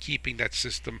paramount to keeping that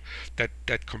system,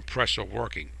 that compressor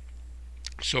working.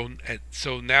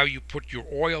 So now you put your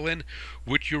oil in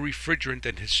with your refrigerant,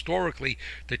 and historically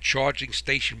the charging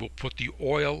station will put the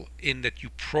oil in that you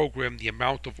program the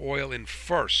amount of oil in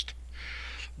first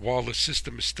while the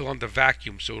system is still under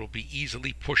vacuum, so it'll be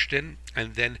easily pushed in,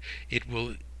 and then it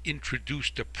will introduce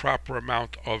the proper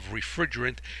amount of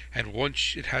refrigerant, and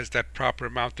once it has that proper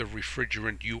amount of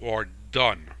refrigerant, you are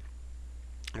done.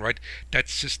 Right? That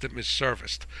system is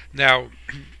serviced. Now,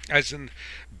 as in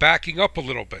backing up a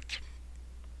little bit,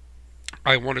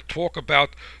 I want to talk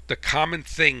about the common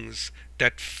things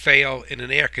that fail in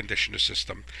an air conditioner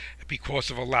system because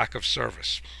of a lack of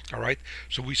service. All right.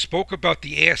 So we spoke about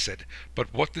the acid,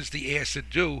 but what does the acid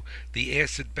do? The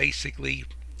acid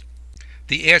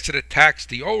attacks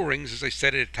the O-rings. As I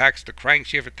said, it attacks the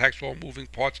crankshaft, it attacks all moving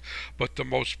parts, but the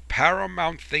most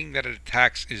paramount thing that it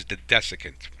attacks is the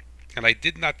desiccant. And I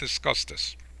did not discuss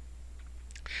this.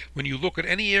 When you look at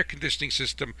any air conditioning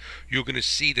system, you're going to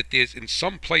see that there's in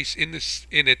some place in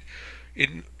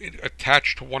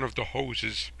attached to one of the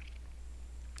hoses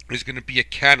is going to be a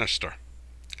canister,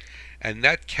 and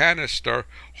that canister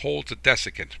holds a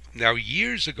desiccant. Now,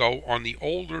 years ago on the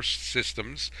older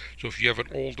systems, so if you have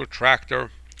an older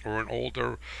tractor or an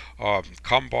older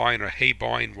combine or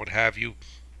haybine, what have you,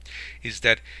 is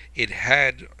that it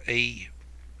had a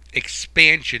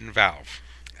expansion valve.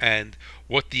 And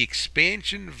what the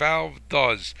expansion valve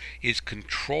does is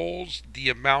controls the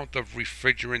amount of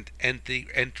refrigerant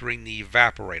entering the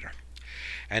evaporator.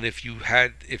 And if you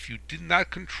did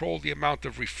not control the amount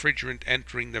of refrigerant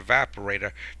entering the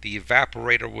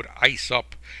evaporator would ice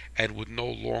up and would no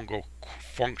longer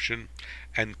function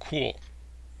and cool.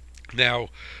 Now,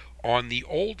 on the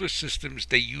older systems,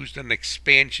 they used an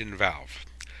expansion valve.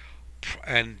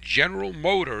 And General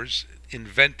Motors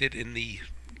invented in the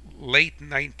late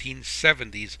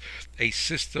 1970s a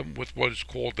system with what is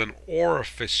called an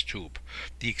orifice tube.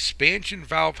 The expansion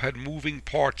valve had moving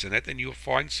parts in it, and you'll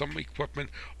find some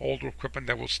older equipment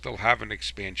that will still have an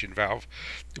expansion valve,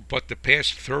 but the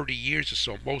past 30 years or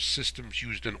so most systems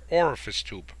used an orifice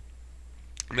tube.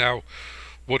 Now,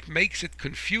 what makes it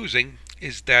confusing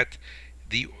is that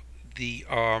the the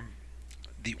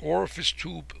the orifice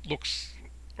tube looks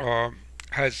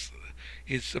has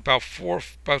is about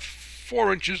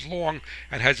 4 inches long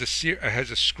and has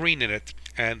a screen in it,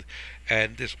 and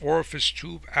this orifice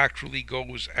tube actually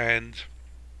goes and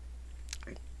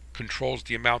controls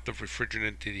the amount of refrigerant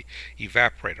into the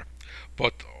evaporator.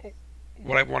 But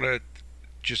what I want to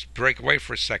just break away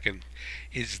for a second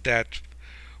is that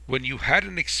when you had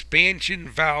an expansion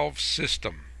valve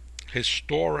system,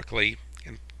 historically,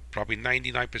 and probably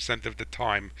 99% of the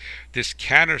time, this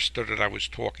canister that I was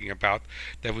talking about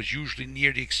that was usually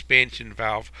near the expansion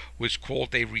valve was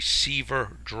called a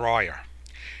receiver dryer.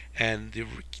 And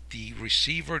the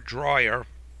receiver dryer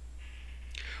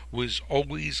was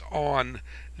always on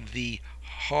the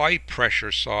high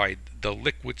pressure side, the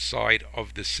liquid side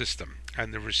of the system.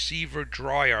 And the receiver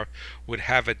dryer would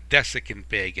have a desiccant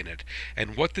bag in it.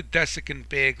 And what the desiccant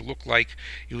bag looked like,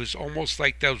 it was almost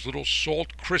like those little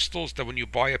salt crystals that when you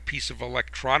buy a piece of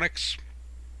electronics,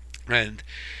 and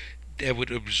they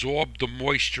would absorb the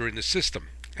moisture in the system.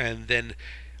 And then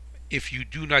if you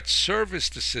do not service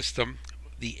the system,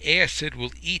 the acid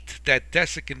will eat that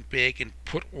desiccant bag and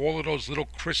put all of those little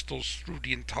crystals through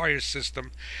the entire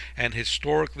system, and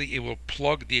historically it will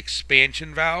plug the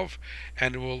expansion valve,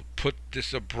 and it will put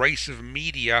this abrasive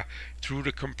media through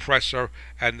the compressor,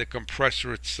 and the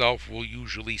compressor itself will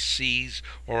usually seize,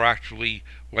 or actually,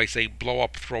 like I say, blow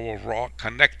up, throw a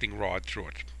connecting rod through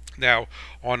it. Now,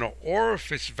 on an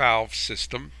orifice valve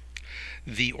system,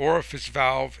 the orifice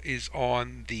valve is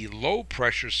on the low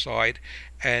pressure side,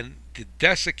 and the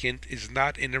desiccant is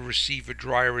not in a receiver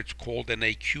dryer. It's called an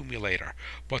accumulator,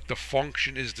 but the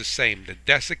function is the same. The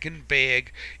desiccant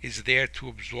bag is there to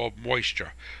absorb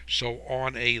moisture. So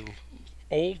on a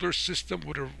older system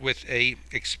with a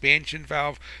expansion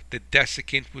valve, the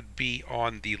desiccant would be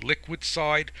on the liquid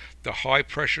side, the high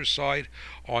pressure side.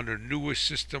 On a newer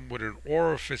system with an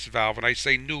orifice valve, and I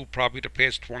say new, probably the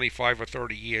past 25 or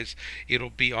 30 years,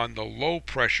 it'll be on the low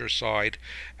pressure side,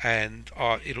 and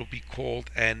it'll be called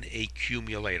an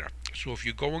accumulator. So if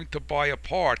you're going to buy a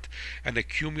part, an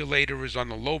accumulator is on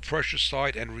the low pressure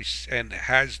side and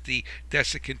has the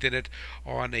desiccant in it.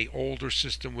 On a older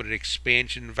system with an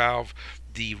expansion valve,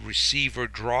 the receiver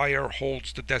dryer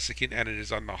holds the desiccant and it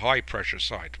is on the high pressure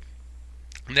side.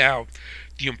 Now,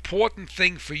 the important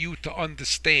thing for you to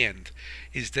understand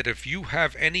is that if you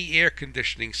have any air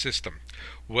conditioning system,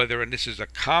 whether, and this is a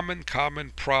common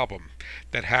problem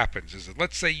that happens, is that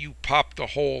let's say you popped a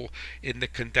hole in the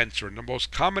condenser, and the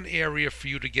most common area for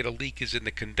you to get a leak is in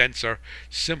the condenser,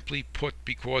 simply put,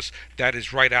 because that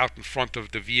is right out in front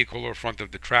of the vehicle or front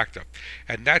of the tractor.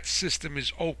 And that system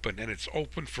is open, and it's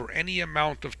open for any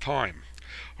amount of time.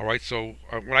 All right, so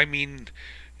what I mean,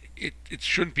 it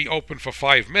shouldn't be open for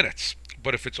 5 minutes.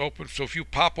 But if it's open, so if you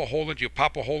pop a hole in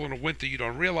the winter, you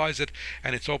don't realize it,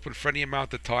 and it's open for any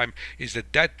amount of time, is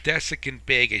that desiccant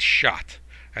bag is shot.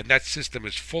 And that system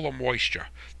is full of moisture.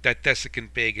 That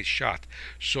desiccant bag is shot.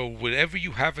 So whenever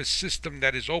you have a system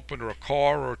that is open, or a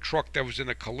car or a truck that was in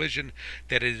a collision,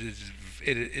 that it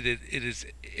is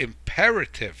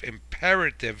imperative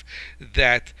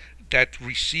that that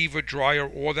receiver dryer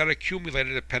or that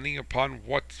accumulator, depending upon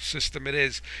what system it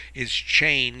is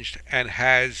changed and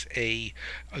has a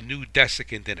new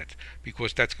desiccant in it,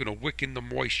 because that's going to wick in the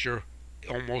moisture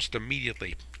almost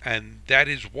immediately. And that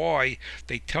is why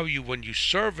they tell you when you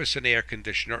service an air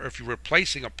conditioner, if you're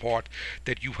replacing a part,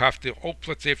 that you have to,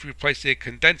 let's say if you replace a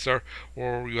condenser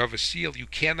or you have a seal, you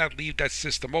cannot leave that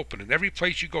system open. And every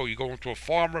place you go into a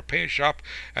farm repair shop,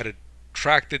 at a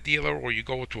tractor dealer, or you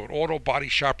go to an auto body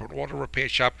shop or an auto repair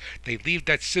shop, they leave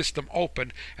that system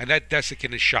open and that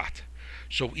desiccant is shot.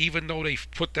 So even though they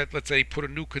put that, let's say they put a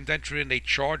new condenser in, they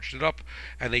charged it up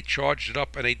and they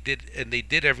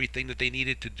did everything that they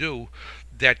needed to do,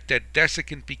 that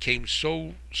desiccant became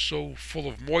so full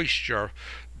of moisture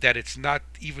that it's not,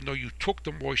 even though you took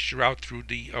the moisture out through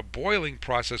the boiling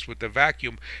process with the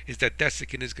vacuum, is that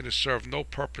desiccant is going to serve no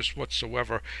purpose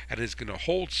whatsoever, and is going to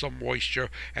hold some moisture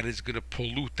and is going to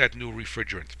pollute that new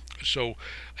refrigerant. So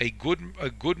a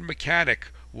good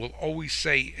mechanic will always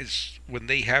say, is when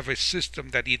they have a system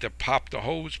that either popped the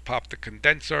hose, popped the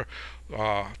condenser,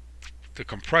 the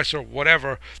compressor,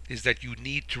 whatever, is that you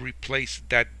need to replace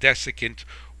that desiccant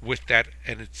with that.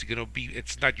 And it's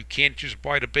not, you can't just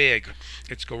buy the bag.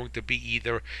 It's going to be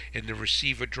either in the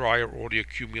receiver dryer or the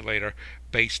accumulator,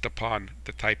 based upon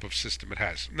the type of system it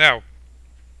has. Now,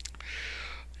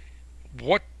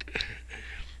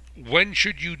 when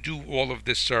should you do all of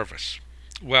this service?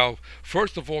 Well,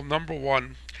 first of all, number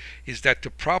one is that to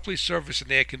properly service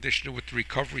an air conditioner with the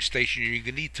recovery station, you're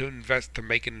going to need to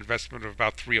make an investment of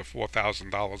about $3,000 or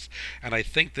 $4,000, and I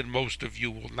think that most of you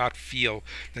will not feel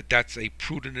that that's a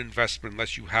prudent investment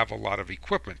unless you have a lot of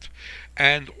equipment,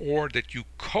 and or that you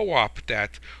co-op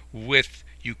that with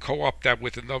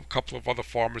a couple of other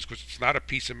farmers, because it's not a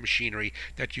piece of machinery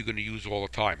that you're going to use all the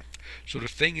time. So the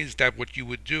thing is that what you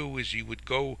would do is you would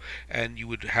go and you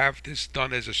would have this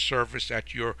done as a service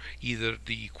at your, either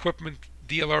the equipment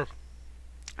dealer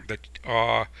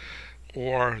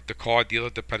or the car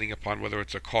dealer, depending upon whether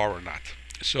it's a car or not.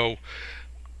 So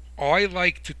I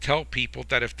like to tell people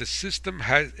that if the system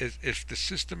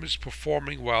is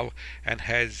performing well and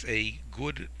has a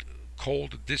good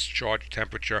cold discharge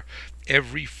temperature,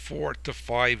 every 4 to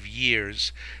 5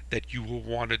 years, that you will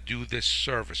want to do this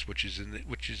service, which is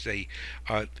a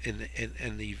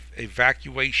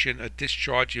evacuation, a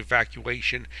discharge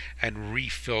evacuation, and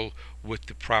refill with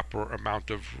the proper amount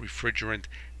of refrigerant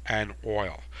and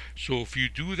oil. So if you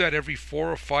do that every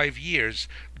 4 or 5 years,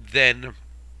 then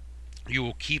you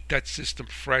will keep that system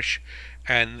fresh,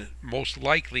 and most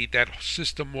likely that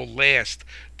system will last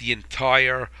the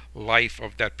entire life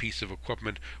of that piece of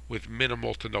equipment with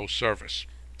minimal to no service.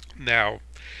 Now,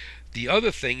 the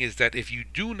other thing is that if you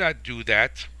do not do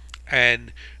that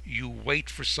and you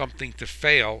wait for something to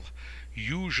fail,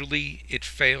 usually it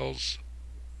fails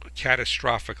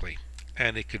catastrophically,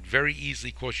 and it could very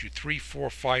easily cost you $3,000,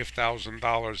 $4,000,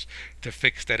 $5,000 to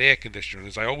fix that air conditioner. And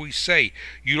as I always say,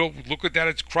 you don't look at that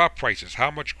as crop prices. How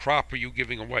much crop are you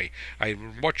giving away? I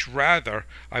would much rather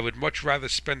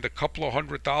spend a couple of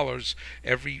 $100s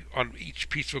on each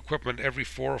piece of equipment every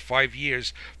 4 or 5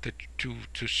 years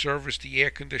to service the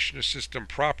air conditioner system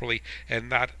properly, and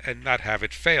not have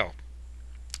it fail.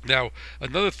 Now,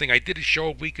 another thing, I did a show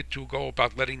a week or two ago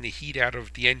about letting the heat out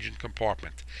of the engine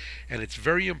compartment. And it's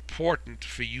very important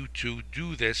for you to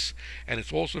do this, and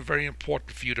it's also very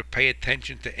important for you to pay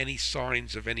attention to any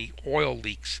signs of any oil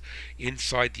leaks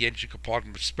inside the engine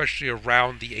compartment, especially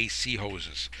around the AC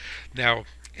hoses. Now,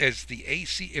 as the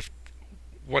AC, if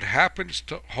what happens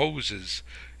to hoses,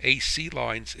 AC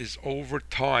lines, is over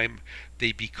time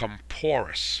they become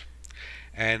porous,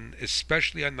 and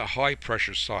especially on the high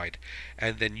pressure side,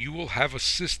 and then you will have a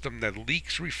system that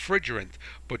leaks refrigerant,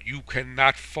 but you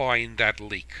cannot find that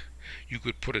leak. You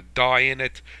could put a dye in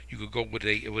it. You could go with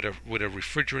a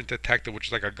refrigerant detector, which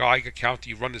is like a Geiger counter.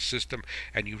 You run the system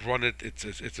and you run it. It's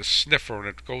a sniffer, and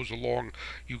it goes along.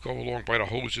 You go along by the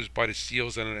hoses, by the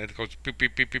seals, and it goes beep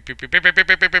beep beep beep beep beep beep beep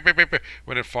beep beep beep beep beep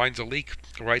when it finds a leak,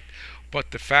 right?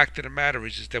 But the fact of the matter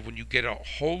is that when you get a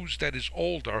hose that is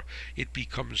older, it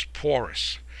becomes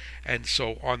porous, and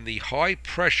so on the high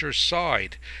pressure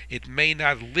side, it may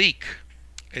not leak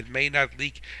it may not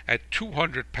leak at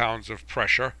 200 pounds of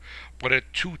pressure, but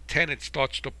at 210 it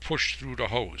starts to push through the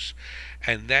hose.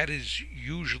 And that is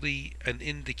usually an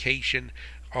indication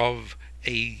of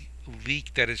a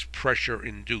leak that is pressure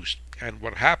induced. And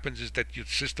what happens is that your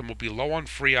system will be low on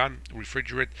Freon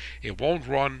refrigerant, it won't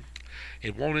run,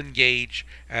 it won't engage,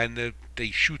 and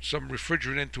they shoot some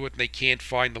refrigerant into it and they can't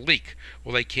find the leak.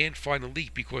 Well, they can't find the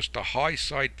leak because the high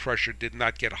side pressure did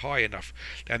not get high enough,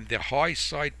 and the high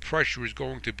side pressure is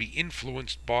going to be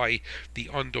influenced by the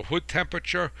underhood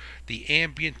temperature, the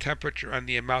ambient temperature, and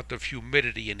the amount of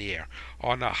humidity in the air.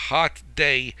 On a hot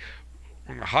day,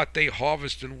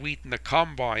 harvesting wheat in the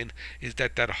combine, is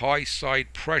that high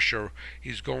side pressure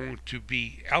is going to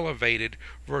be elevated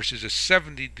versus a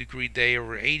 70-degree day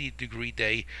or an 80-degree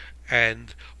day,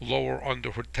 and lower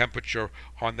underhood temperature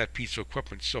on that piece of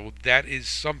equipment. So that is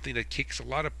something that kicks a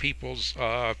lot of people's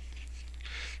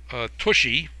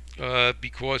tushy,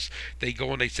 because they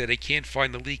go and they say they can't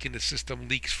find the leak, and the system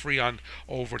leaks Freon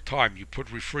over time. You put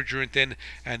refrigerant in,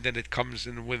 and then it comes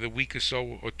in with a week or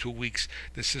so or 2 weeks,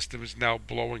 the system is now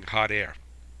blowing hot air.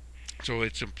 So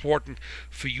it's important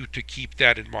for you to keep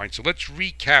that in mind. So let's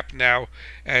recap now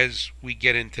as we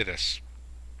get into this.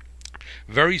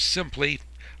 Very simply,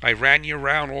 I ran you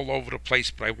around all over the place,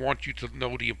 but I want you to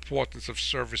know the importance of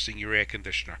servicing your air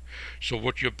conditioner. So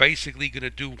what you're basically going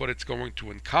to do, what it's going to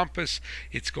encompass,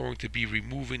 it's going to be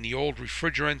removing the old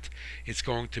refrigerant. It's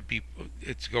going to be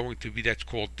that's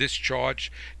called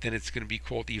discharge. Then it's going to be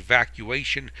called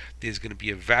evacuation. There's going to be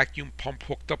a vacuum pump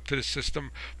hooked up to the system.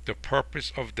 The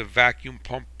purpose of the vacuum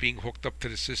pump being hooked up to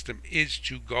the system is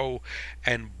to go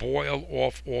and boil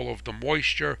off all of the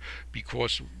moisture,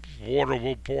 because water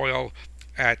will boil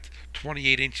at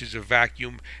 28 inches of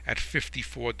vacuum at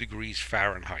 54 degrees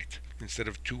Fahrenheit. Instead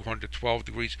of 212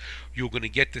 degrees, you're going to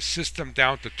get the system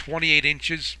down to 28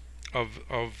 inches of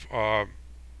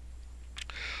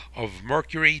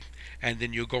mercury, and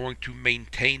then you're going to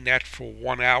maintain that for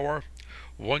 1 hour.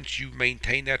 Once you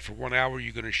maintain that for 1 hour,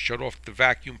 you're going to shut off the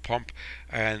vacuum pump,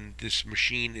 and this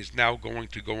machine is now going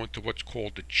to go into what's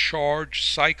called the charge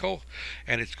cycle,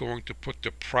 and it's going to put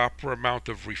the proper amount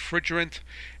of refrigerant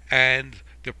and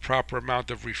the proper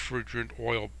amount of refrigerant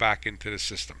oil back into the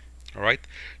system. All right.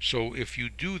 So if you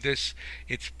do this,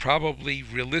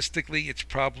 realistically, it's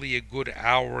probably a good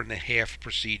hour and a half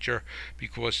procedure,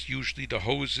 because usually the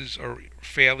hoses are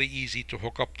fairly easy to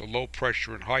hook up, the low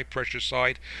pressure and high pressure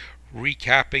side.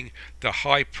 Recapping, the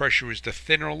high pressure is the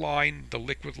thinner line, the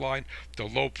liquid line. The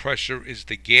low pressure is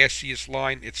the gaseous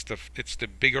line. It's the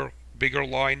bigger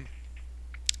line,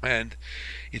 and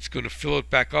it's going to fill it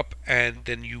back up, and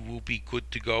then you will be good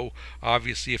to go.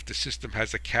 Obviously, if the system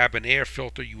has a cabin air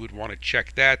filter, you would want to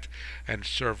check that and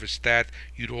service that.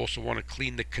 You'd also want to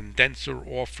clean the condenser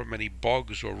off from any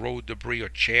bugs or road debris or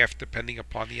chaff, depending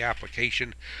upon the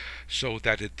application, so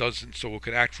it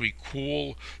could actually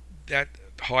cool that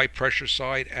high pressure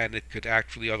side, and it could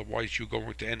actually, otherwise you're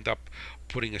going to end up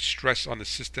putting a stress on the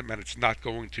system, and it's not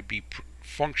going to be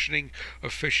functioning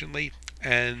efficiently.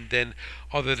 And then,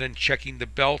 other than checking the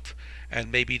belt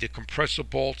and maybe the compressor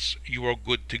bolts, you are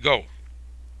good to go.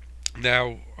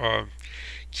 Now,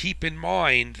 keep in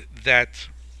mind that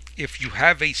if you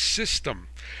have a system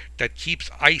that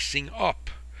keeps icing up,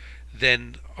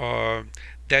 then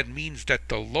that means that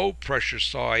the low pressure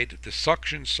side, the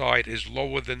suction side, is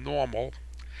lower than normal,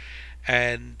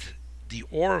 and the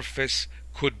orifice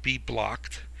could be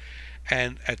blocked.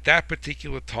 And at that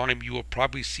particular time, you will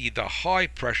probably see the high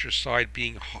pressure side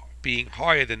being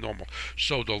higher than normal.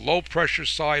 So the low pressure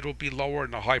side will be lower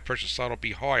and the high pressure side will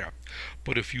be higher.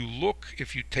 But if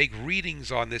you take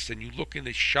readings on this and you look in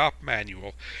the shop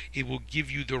manual, it will give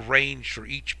you the range for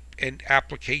each an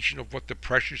application of what the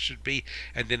pressure should be,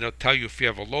 and then it'll tell you if you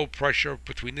have a low pressure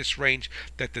between this range,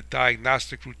 that the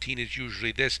diagnostic routine is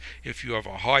usually this. If you have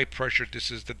a high pressure,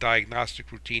 this is the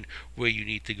diagnostic routine where you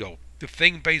need to go. The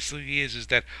thing basically is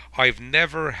that I've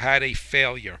never had a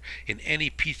failure in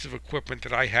any piece of equipment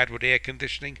that I had with air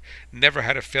conditioning. Never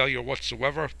had a failure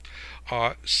whatsoever.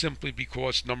 Simply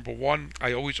because, number one,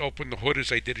 I always open the hood,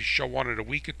 as I did a show on it a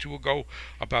week or two ago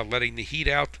about letting the heat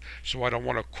out. So I don't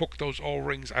want to cook those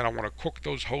O-rings. I don't want to cook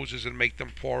those hoses and make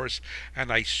them porous.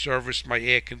 And I service my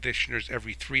air conditioners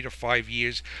every 3 to 5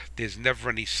 years. There's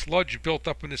never any sludge built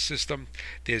up in the system.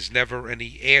 There's never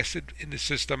any acid in the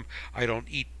system. I don't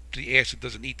eat the acid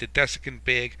doesn't eat the desiccant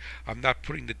bag. I'm not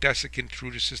putting the desiccant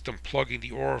through the system, plugging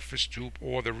the orifice tube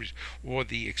or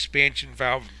the expansion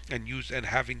valve, and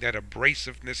having that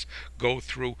abrasiveness go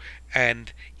through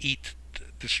and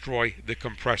destroy the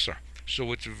compressor.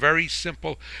 So it's very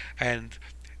simple, and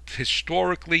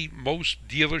historically, most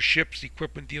dealerships,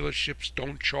 equipment dealerships,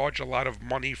 don't charge a lot of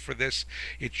money for this.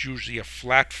 It's usually a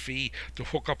flat fee to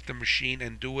hook up the machine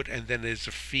and do it, and then there's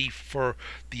a fee for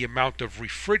the amount of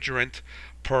refrigerant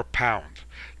per pound.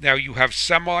 Now you have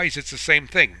semis, it's the same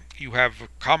thing. You have a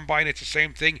combine, it's the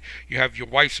same thing. You have your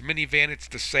wife's minivan, it's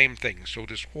the same thing. So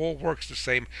this all works the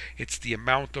same. It's the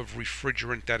amount of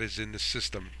refrigerant that is in the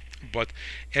system. But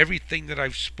everything that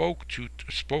I've spoke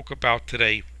about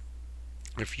today,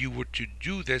 if you were to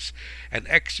do this and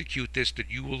execute this,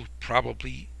 that you will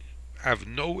probably have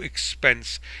no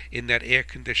expense in that air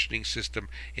conditioning system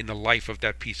in the life of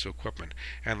that piece of equipment.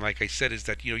 And like I said, is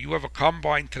that you have a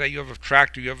combine today, you have a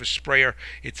tractor, you have a sprayer.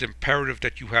 It's imperative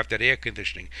that you have that air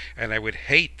conditioning. And I would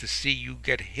hate to see you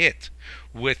get hit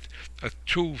with a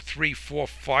 $2, $3,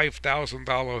 $4,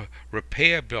 $5,000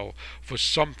 repair bill for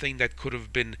something that could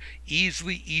have been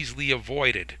easily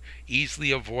avoided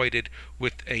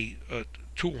with a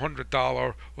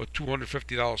 $200 or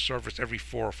 $250 service every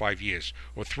 4 or 5 years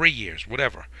or 3 years,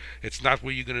 whatever. It's not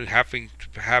where you're going to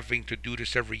having to do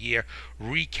this every year.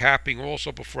 Recapping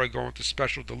also before I go into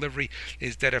special delivery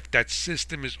is that if that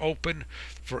system is open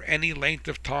for any length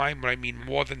of time, I mean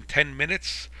more than 10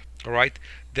 minutes, all right,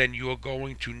 then you're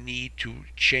going to need to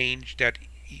change that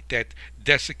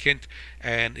desiccant,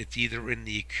 and it's either in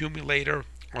the accumulator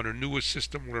on a newer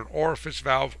system with an orifice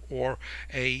valve or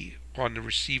on the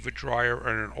receiver dryer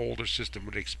or an older system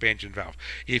with an expansion valve.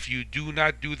 If you do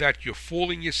not do that, you're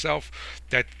fooling yourself.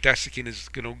 That desiccant is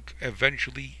going to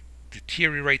eventually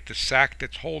deteriorate the sac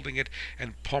that's holding it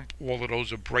and pump all of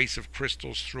those abrasive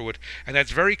crystals through it, and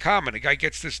that's very common. A guy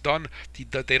gets this done,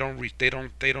 they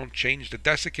don't change the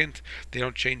desiccant, they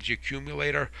don't change the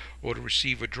accumulator or the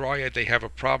receiver dryer. They have a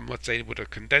problem, let's say with a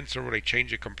condenser, or they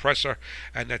change a compressor,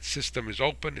 and that system is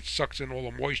open. It sucks in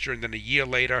all the moisture, and then a year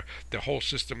later, the whole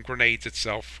system grenades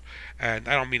itself. And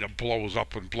I don't mean it blows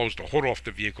up and blows the hood off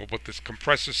the vehicle, but this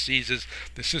compressor seizes,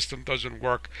 the system doesn't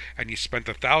work, and you spent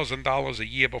 $1,000 a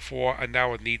year before, and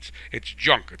now it's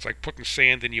junk. It's like putting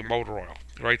sand in your motor oil,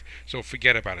 right? So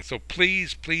forget about it. So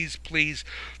please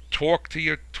talk to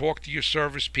your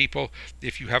service people.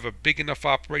 If you have a big enough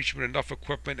operation with enough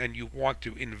equipment and you want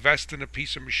to invest in a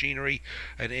piece of machinery,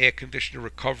 an air conditioner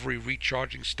recovery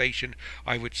recharging station,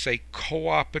 I would say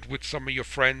co-op it with some of your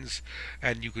friends,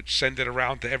 and you could send it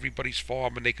around to everybody's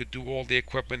farm, and they could do all the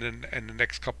equipment, and the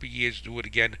next couple of years do it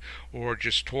again. Or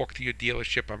just talk to your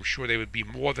dealership. I'm sure they would be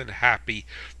more than happy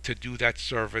to do that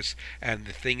service. And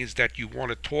the thing is that you want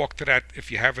to talk to that, if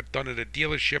you have it done at a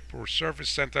dealership or a service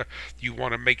center, you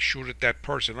want to make sure that that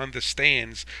person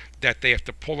understands that they have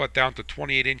to pull it down to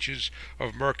 28 inches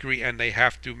of mercury, and they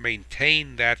have to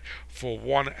maintain that for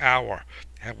 1 hour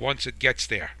once it gets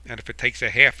there. And if it takes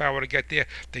a half hour to get there,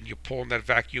 then you're pulling that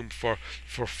vacuum for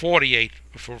 48,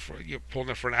 you're pulling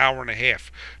it for an hour and a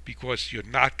half, because you're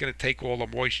not going to take all the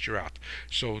moisture out.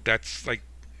 So that's like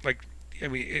I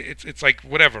mean, it's like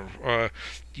whatever,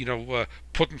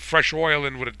 putting fresh oil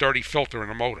in with a dirty filter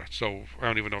in a motor. So I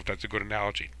don't even know if that's a good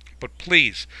analogy. But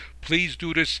please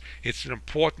do this. It's an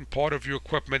important part of your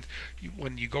equipment.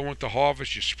 When you go into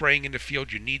harvest, you're spraying in the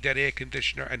field, you need that air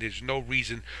conditioner, and there's no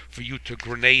reason for you to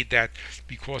grenade that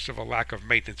because of a lack of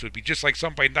maintenance. It would be just like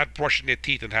somebody not brushing their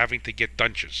teeth and having to get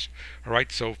dentures. All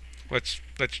right, so let's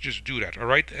just do that. All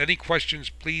right. Any questions?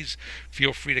 Please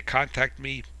feel free to contact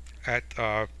me at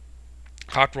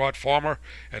Hot Rod Farmer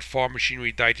at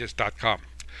farmmachinerydigest.com.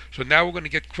 So now we're going to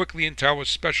get quickly into our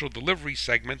special delivery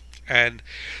segment, and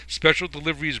special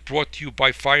delivery is brought to you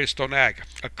by Firestone Ag,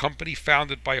 a company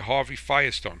founded by Harvey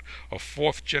Firestone, a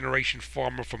fourth-generation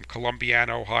farmer from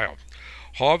Columbiana, Ohio.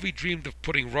 Harvey dreamed of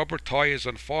putting rubber tires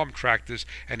on farm tractors,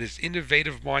 and his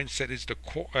innovative mindset is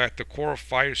at the core of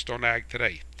Firestone Ag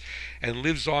today, and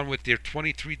lives on with their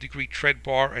 23-degree tread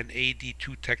bar and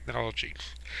AD2 technology.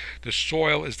 The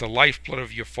soil is the lifeblood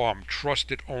of your farm.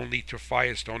 Trust it only to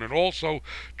Firestone, and also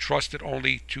trust it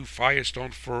only to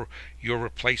Firestone for your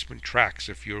replacement tracks.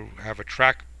 If you have a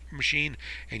track machine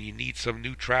and you need some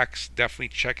new tracks, definitely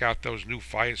check out those new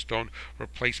Firestone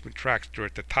replacement tracks. They're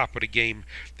at the top of the game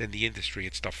in the industry.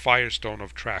 It's the Firestone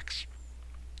of tracks.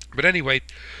 But anyway,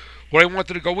 what I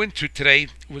wanted to go into today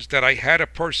was that I had a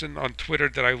person on Twitter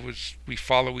that we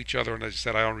follow each other, and I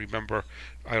said I don't remember,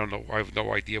 I don't know, I have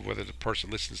no idea whether the person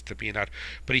listens to me or not,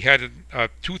 but he had a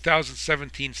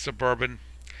 2017 Suburban,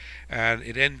 and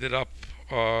it ended up,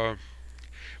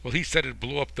 well, he said it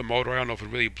blew up the motor. I don't know if it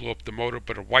really blew up the motor,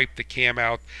 but it wiped the cam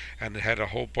out, and it had a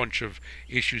whole bunch of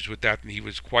issues with that, and he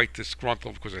was quite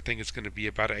disgruntled because I think it's going to be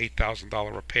about an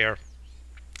 $8,000 repair.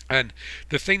 And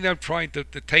the thing that I'm trying to,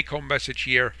 the take-home message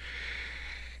here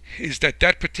is that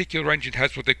that particular engine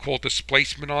has what they call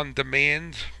displacement on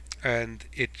demand, and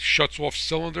it shuts off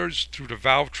cylinders through the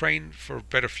valve train for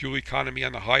better fuel economy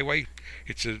on the highway.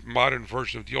 It's a modern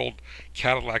version of the old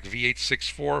Cadillac V8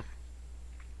 6.4.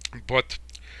 But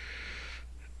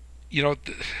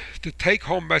the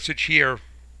take-home message here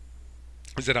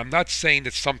is that I'm not saying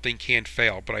that something can't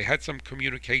fail, but I had some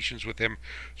communications with him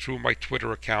through my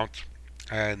Twitter account,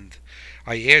 and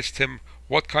I asked him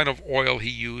what kind of oil he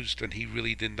used, and he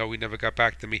really didn't know. He never got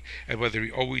back to me, and whether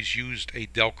he always used a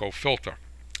Delco filter.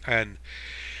 And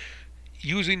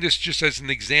using this just as an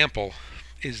example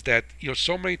is that,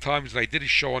 so many times, and I did a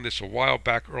show on this a while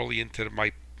back early into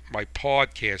my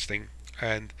podcasting,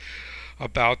 and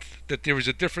about that there is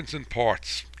a difference in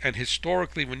parts. And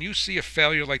historically, when you see a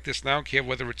failure like this, now I don't care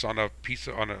whether it's on a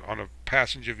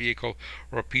passenger vehicle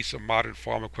or a piece of modern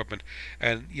farm equipment,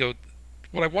 and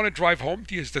what I want to drive home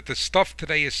to you is that the stuff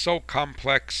today is so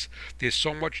complex. There's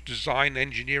so much design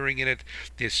engineering in it.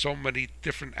 There's so many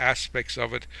different aspects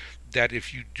of it that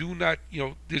if you do not,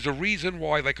 there's a reason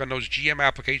why, like on those GM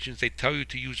applications, they tell you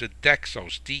to use a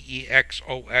Dexos,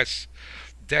 DEXOS,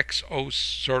 Dexos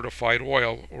certified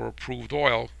oil or approved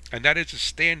oil, and that is a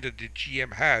standard that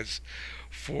GM has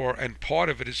for, and part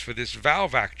of it is for this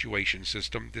valve actuation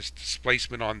system, this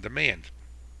displacement on demand.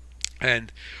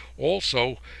 And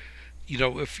also,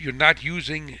 if you're not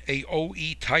using a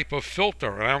OE type of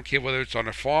filter, and I don't care whether it's on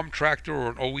a farm tractor or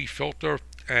an OE filter,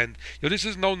 and this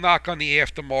is no knock on the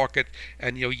aftermarket,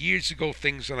 and years ago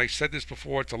things, and I said this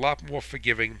before, it's a lot more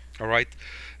forgiving, all right?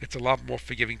 It's a lot more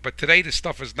forgiving, but today this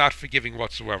stuff is not forgiving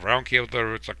whatsoever. I don't care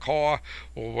whether it's a car,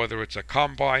 or whether it's a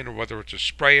combine, or whether it's a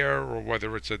sprayer, or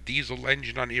whether it's a diesel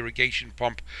engine on irrigation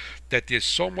pump, that there's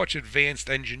so much advanced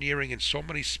engineering and so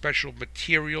many special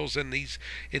materials in these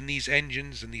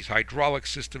engines and these hydraulic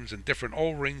systems and different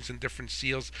O-rings and different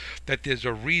seals, that there's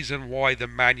a reason why the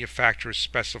manufacturer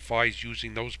specifies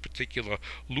using those particular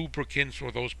lubricants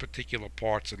or those particular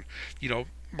parts. And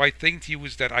my thing to you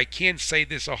is that I can't say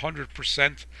this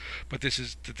 100%, but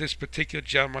this particular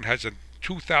gentleman has a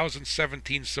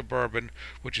 2017 Suburban,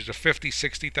 which is a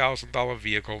 $50,000-$60,000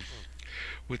 vehicle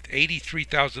with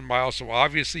 83,000 miles, so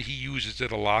obviously he uses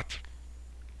it a lot.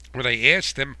 When I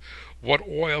asked him what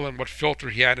oil and what filter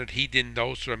he had, he didn't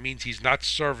know, so it means he's not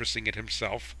servicing it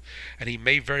himself, and he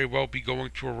may very well be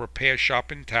going to a repair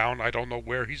shop in town. I don't know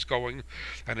where he's going,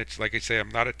 and it's like I say, I'm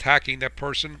not attacking that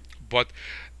person, but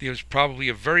there's probably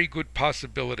a very good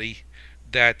possibility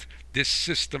that this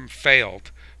system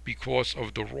failed because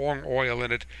of the wrong oil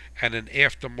in it and an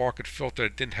aftermarket filter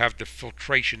that didn't have the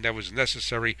filtration that was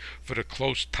necessary for the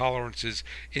close tolerances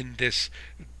in this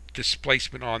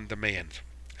displacement on demand.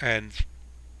 And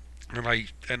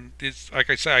it's, like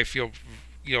I say, I feel,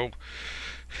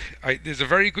 there's a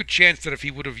very good chance that if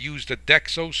he would have used a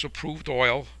Dexos approved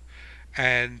oil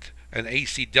and an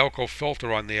AC Delco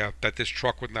filter on there, that this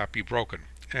truck would not be broken.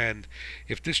 And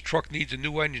if this truck needs a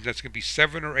new engine, that's going to be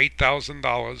 $7,000 or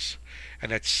 $8,000,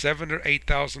 and that's $7,000 or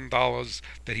 $8,000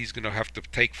 that he's going to have to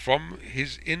take from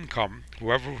his income,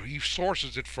 whoever he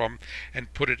sources it from,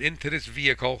 and put it into this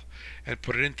vehicle, and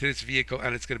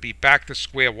it's going to be back to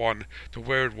square one, to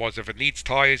where it was. If it needs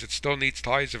tires, it still needs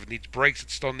tires. If it needs brakes,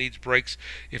 it still needs brakes.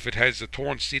 If it has a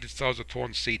torn seat, it still has a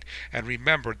torn seat. And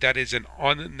remember, that is an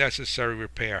unnecessary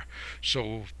repair.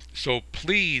 So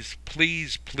please,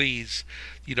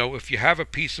 if you have a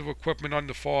piece of equipment on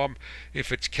the farm,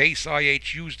 if it's Case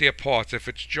IH, use their parts. If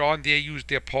it's John Deere, use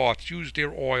their parts. Use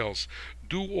their oils.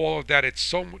 Do all of that.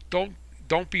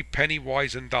 don't be penny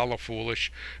wise and dollar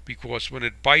foolish, because when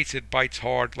it bites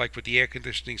hard, like with the air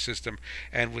conditioning system,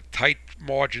 and with tight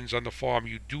margins on the farm.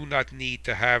 You do not need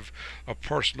to have a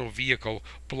personal vehicle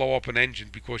blow up an engine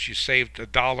because you saved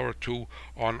 $1 or two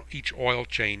on each oil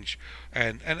change.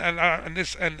 And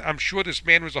I'm sure this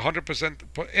man was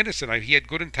 100% innocent. He had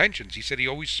good intentions. He said he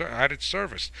always had it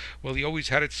serviced. Well, he always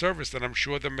had it serviced, and I'm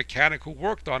sure the mechanic who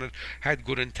worked on it had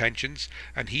good intentions,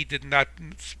 and he did not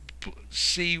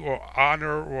see or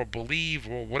honor or believe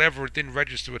or whatever. It didn't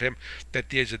register with him that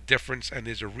there's a difference and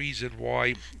there's a reason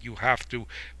why you have to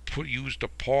use the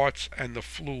parts and the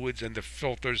fluids and the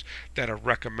filters that are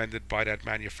recommended by that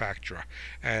manufacturer.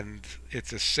 And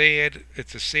it's a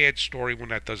sad story when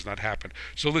that does not happen.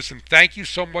 So listen, thank you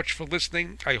so much for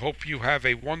listening. I hope you have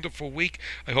a wonderful week.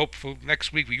 I hope for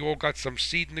next week we all got some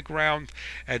seed in the ground,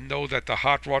 and know that the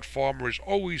hot rod farmer is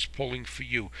always pulling for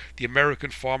you, the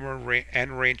American farmer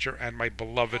and rancher, and my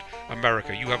beloved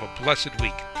America. You have a blessed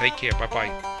week. Take care. Bye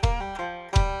bye.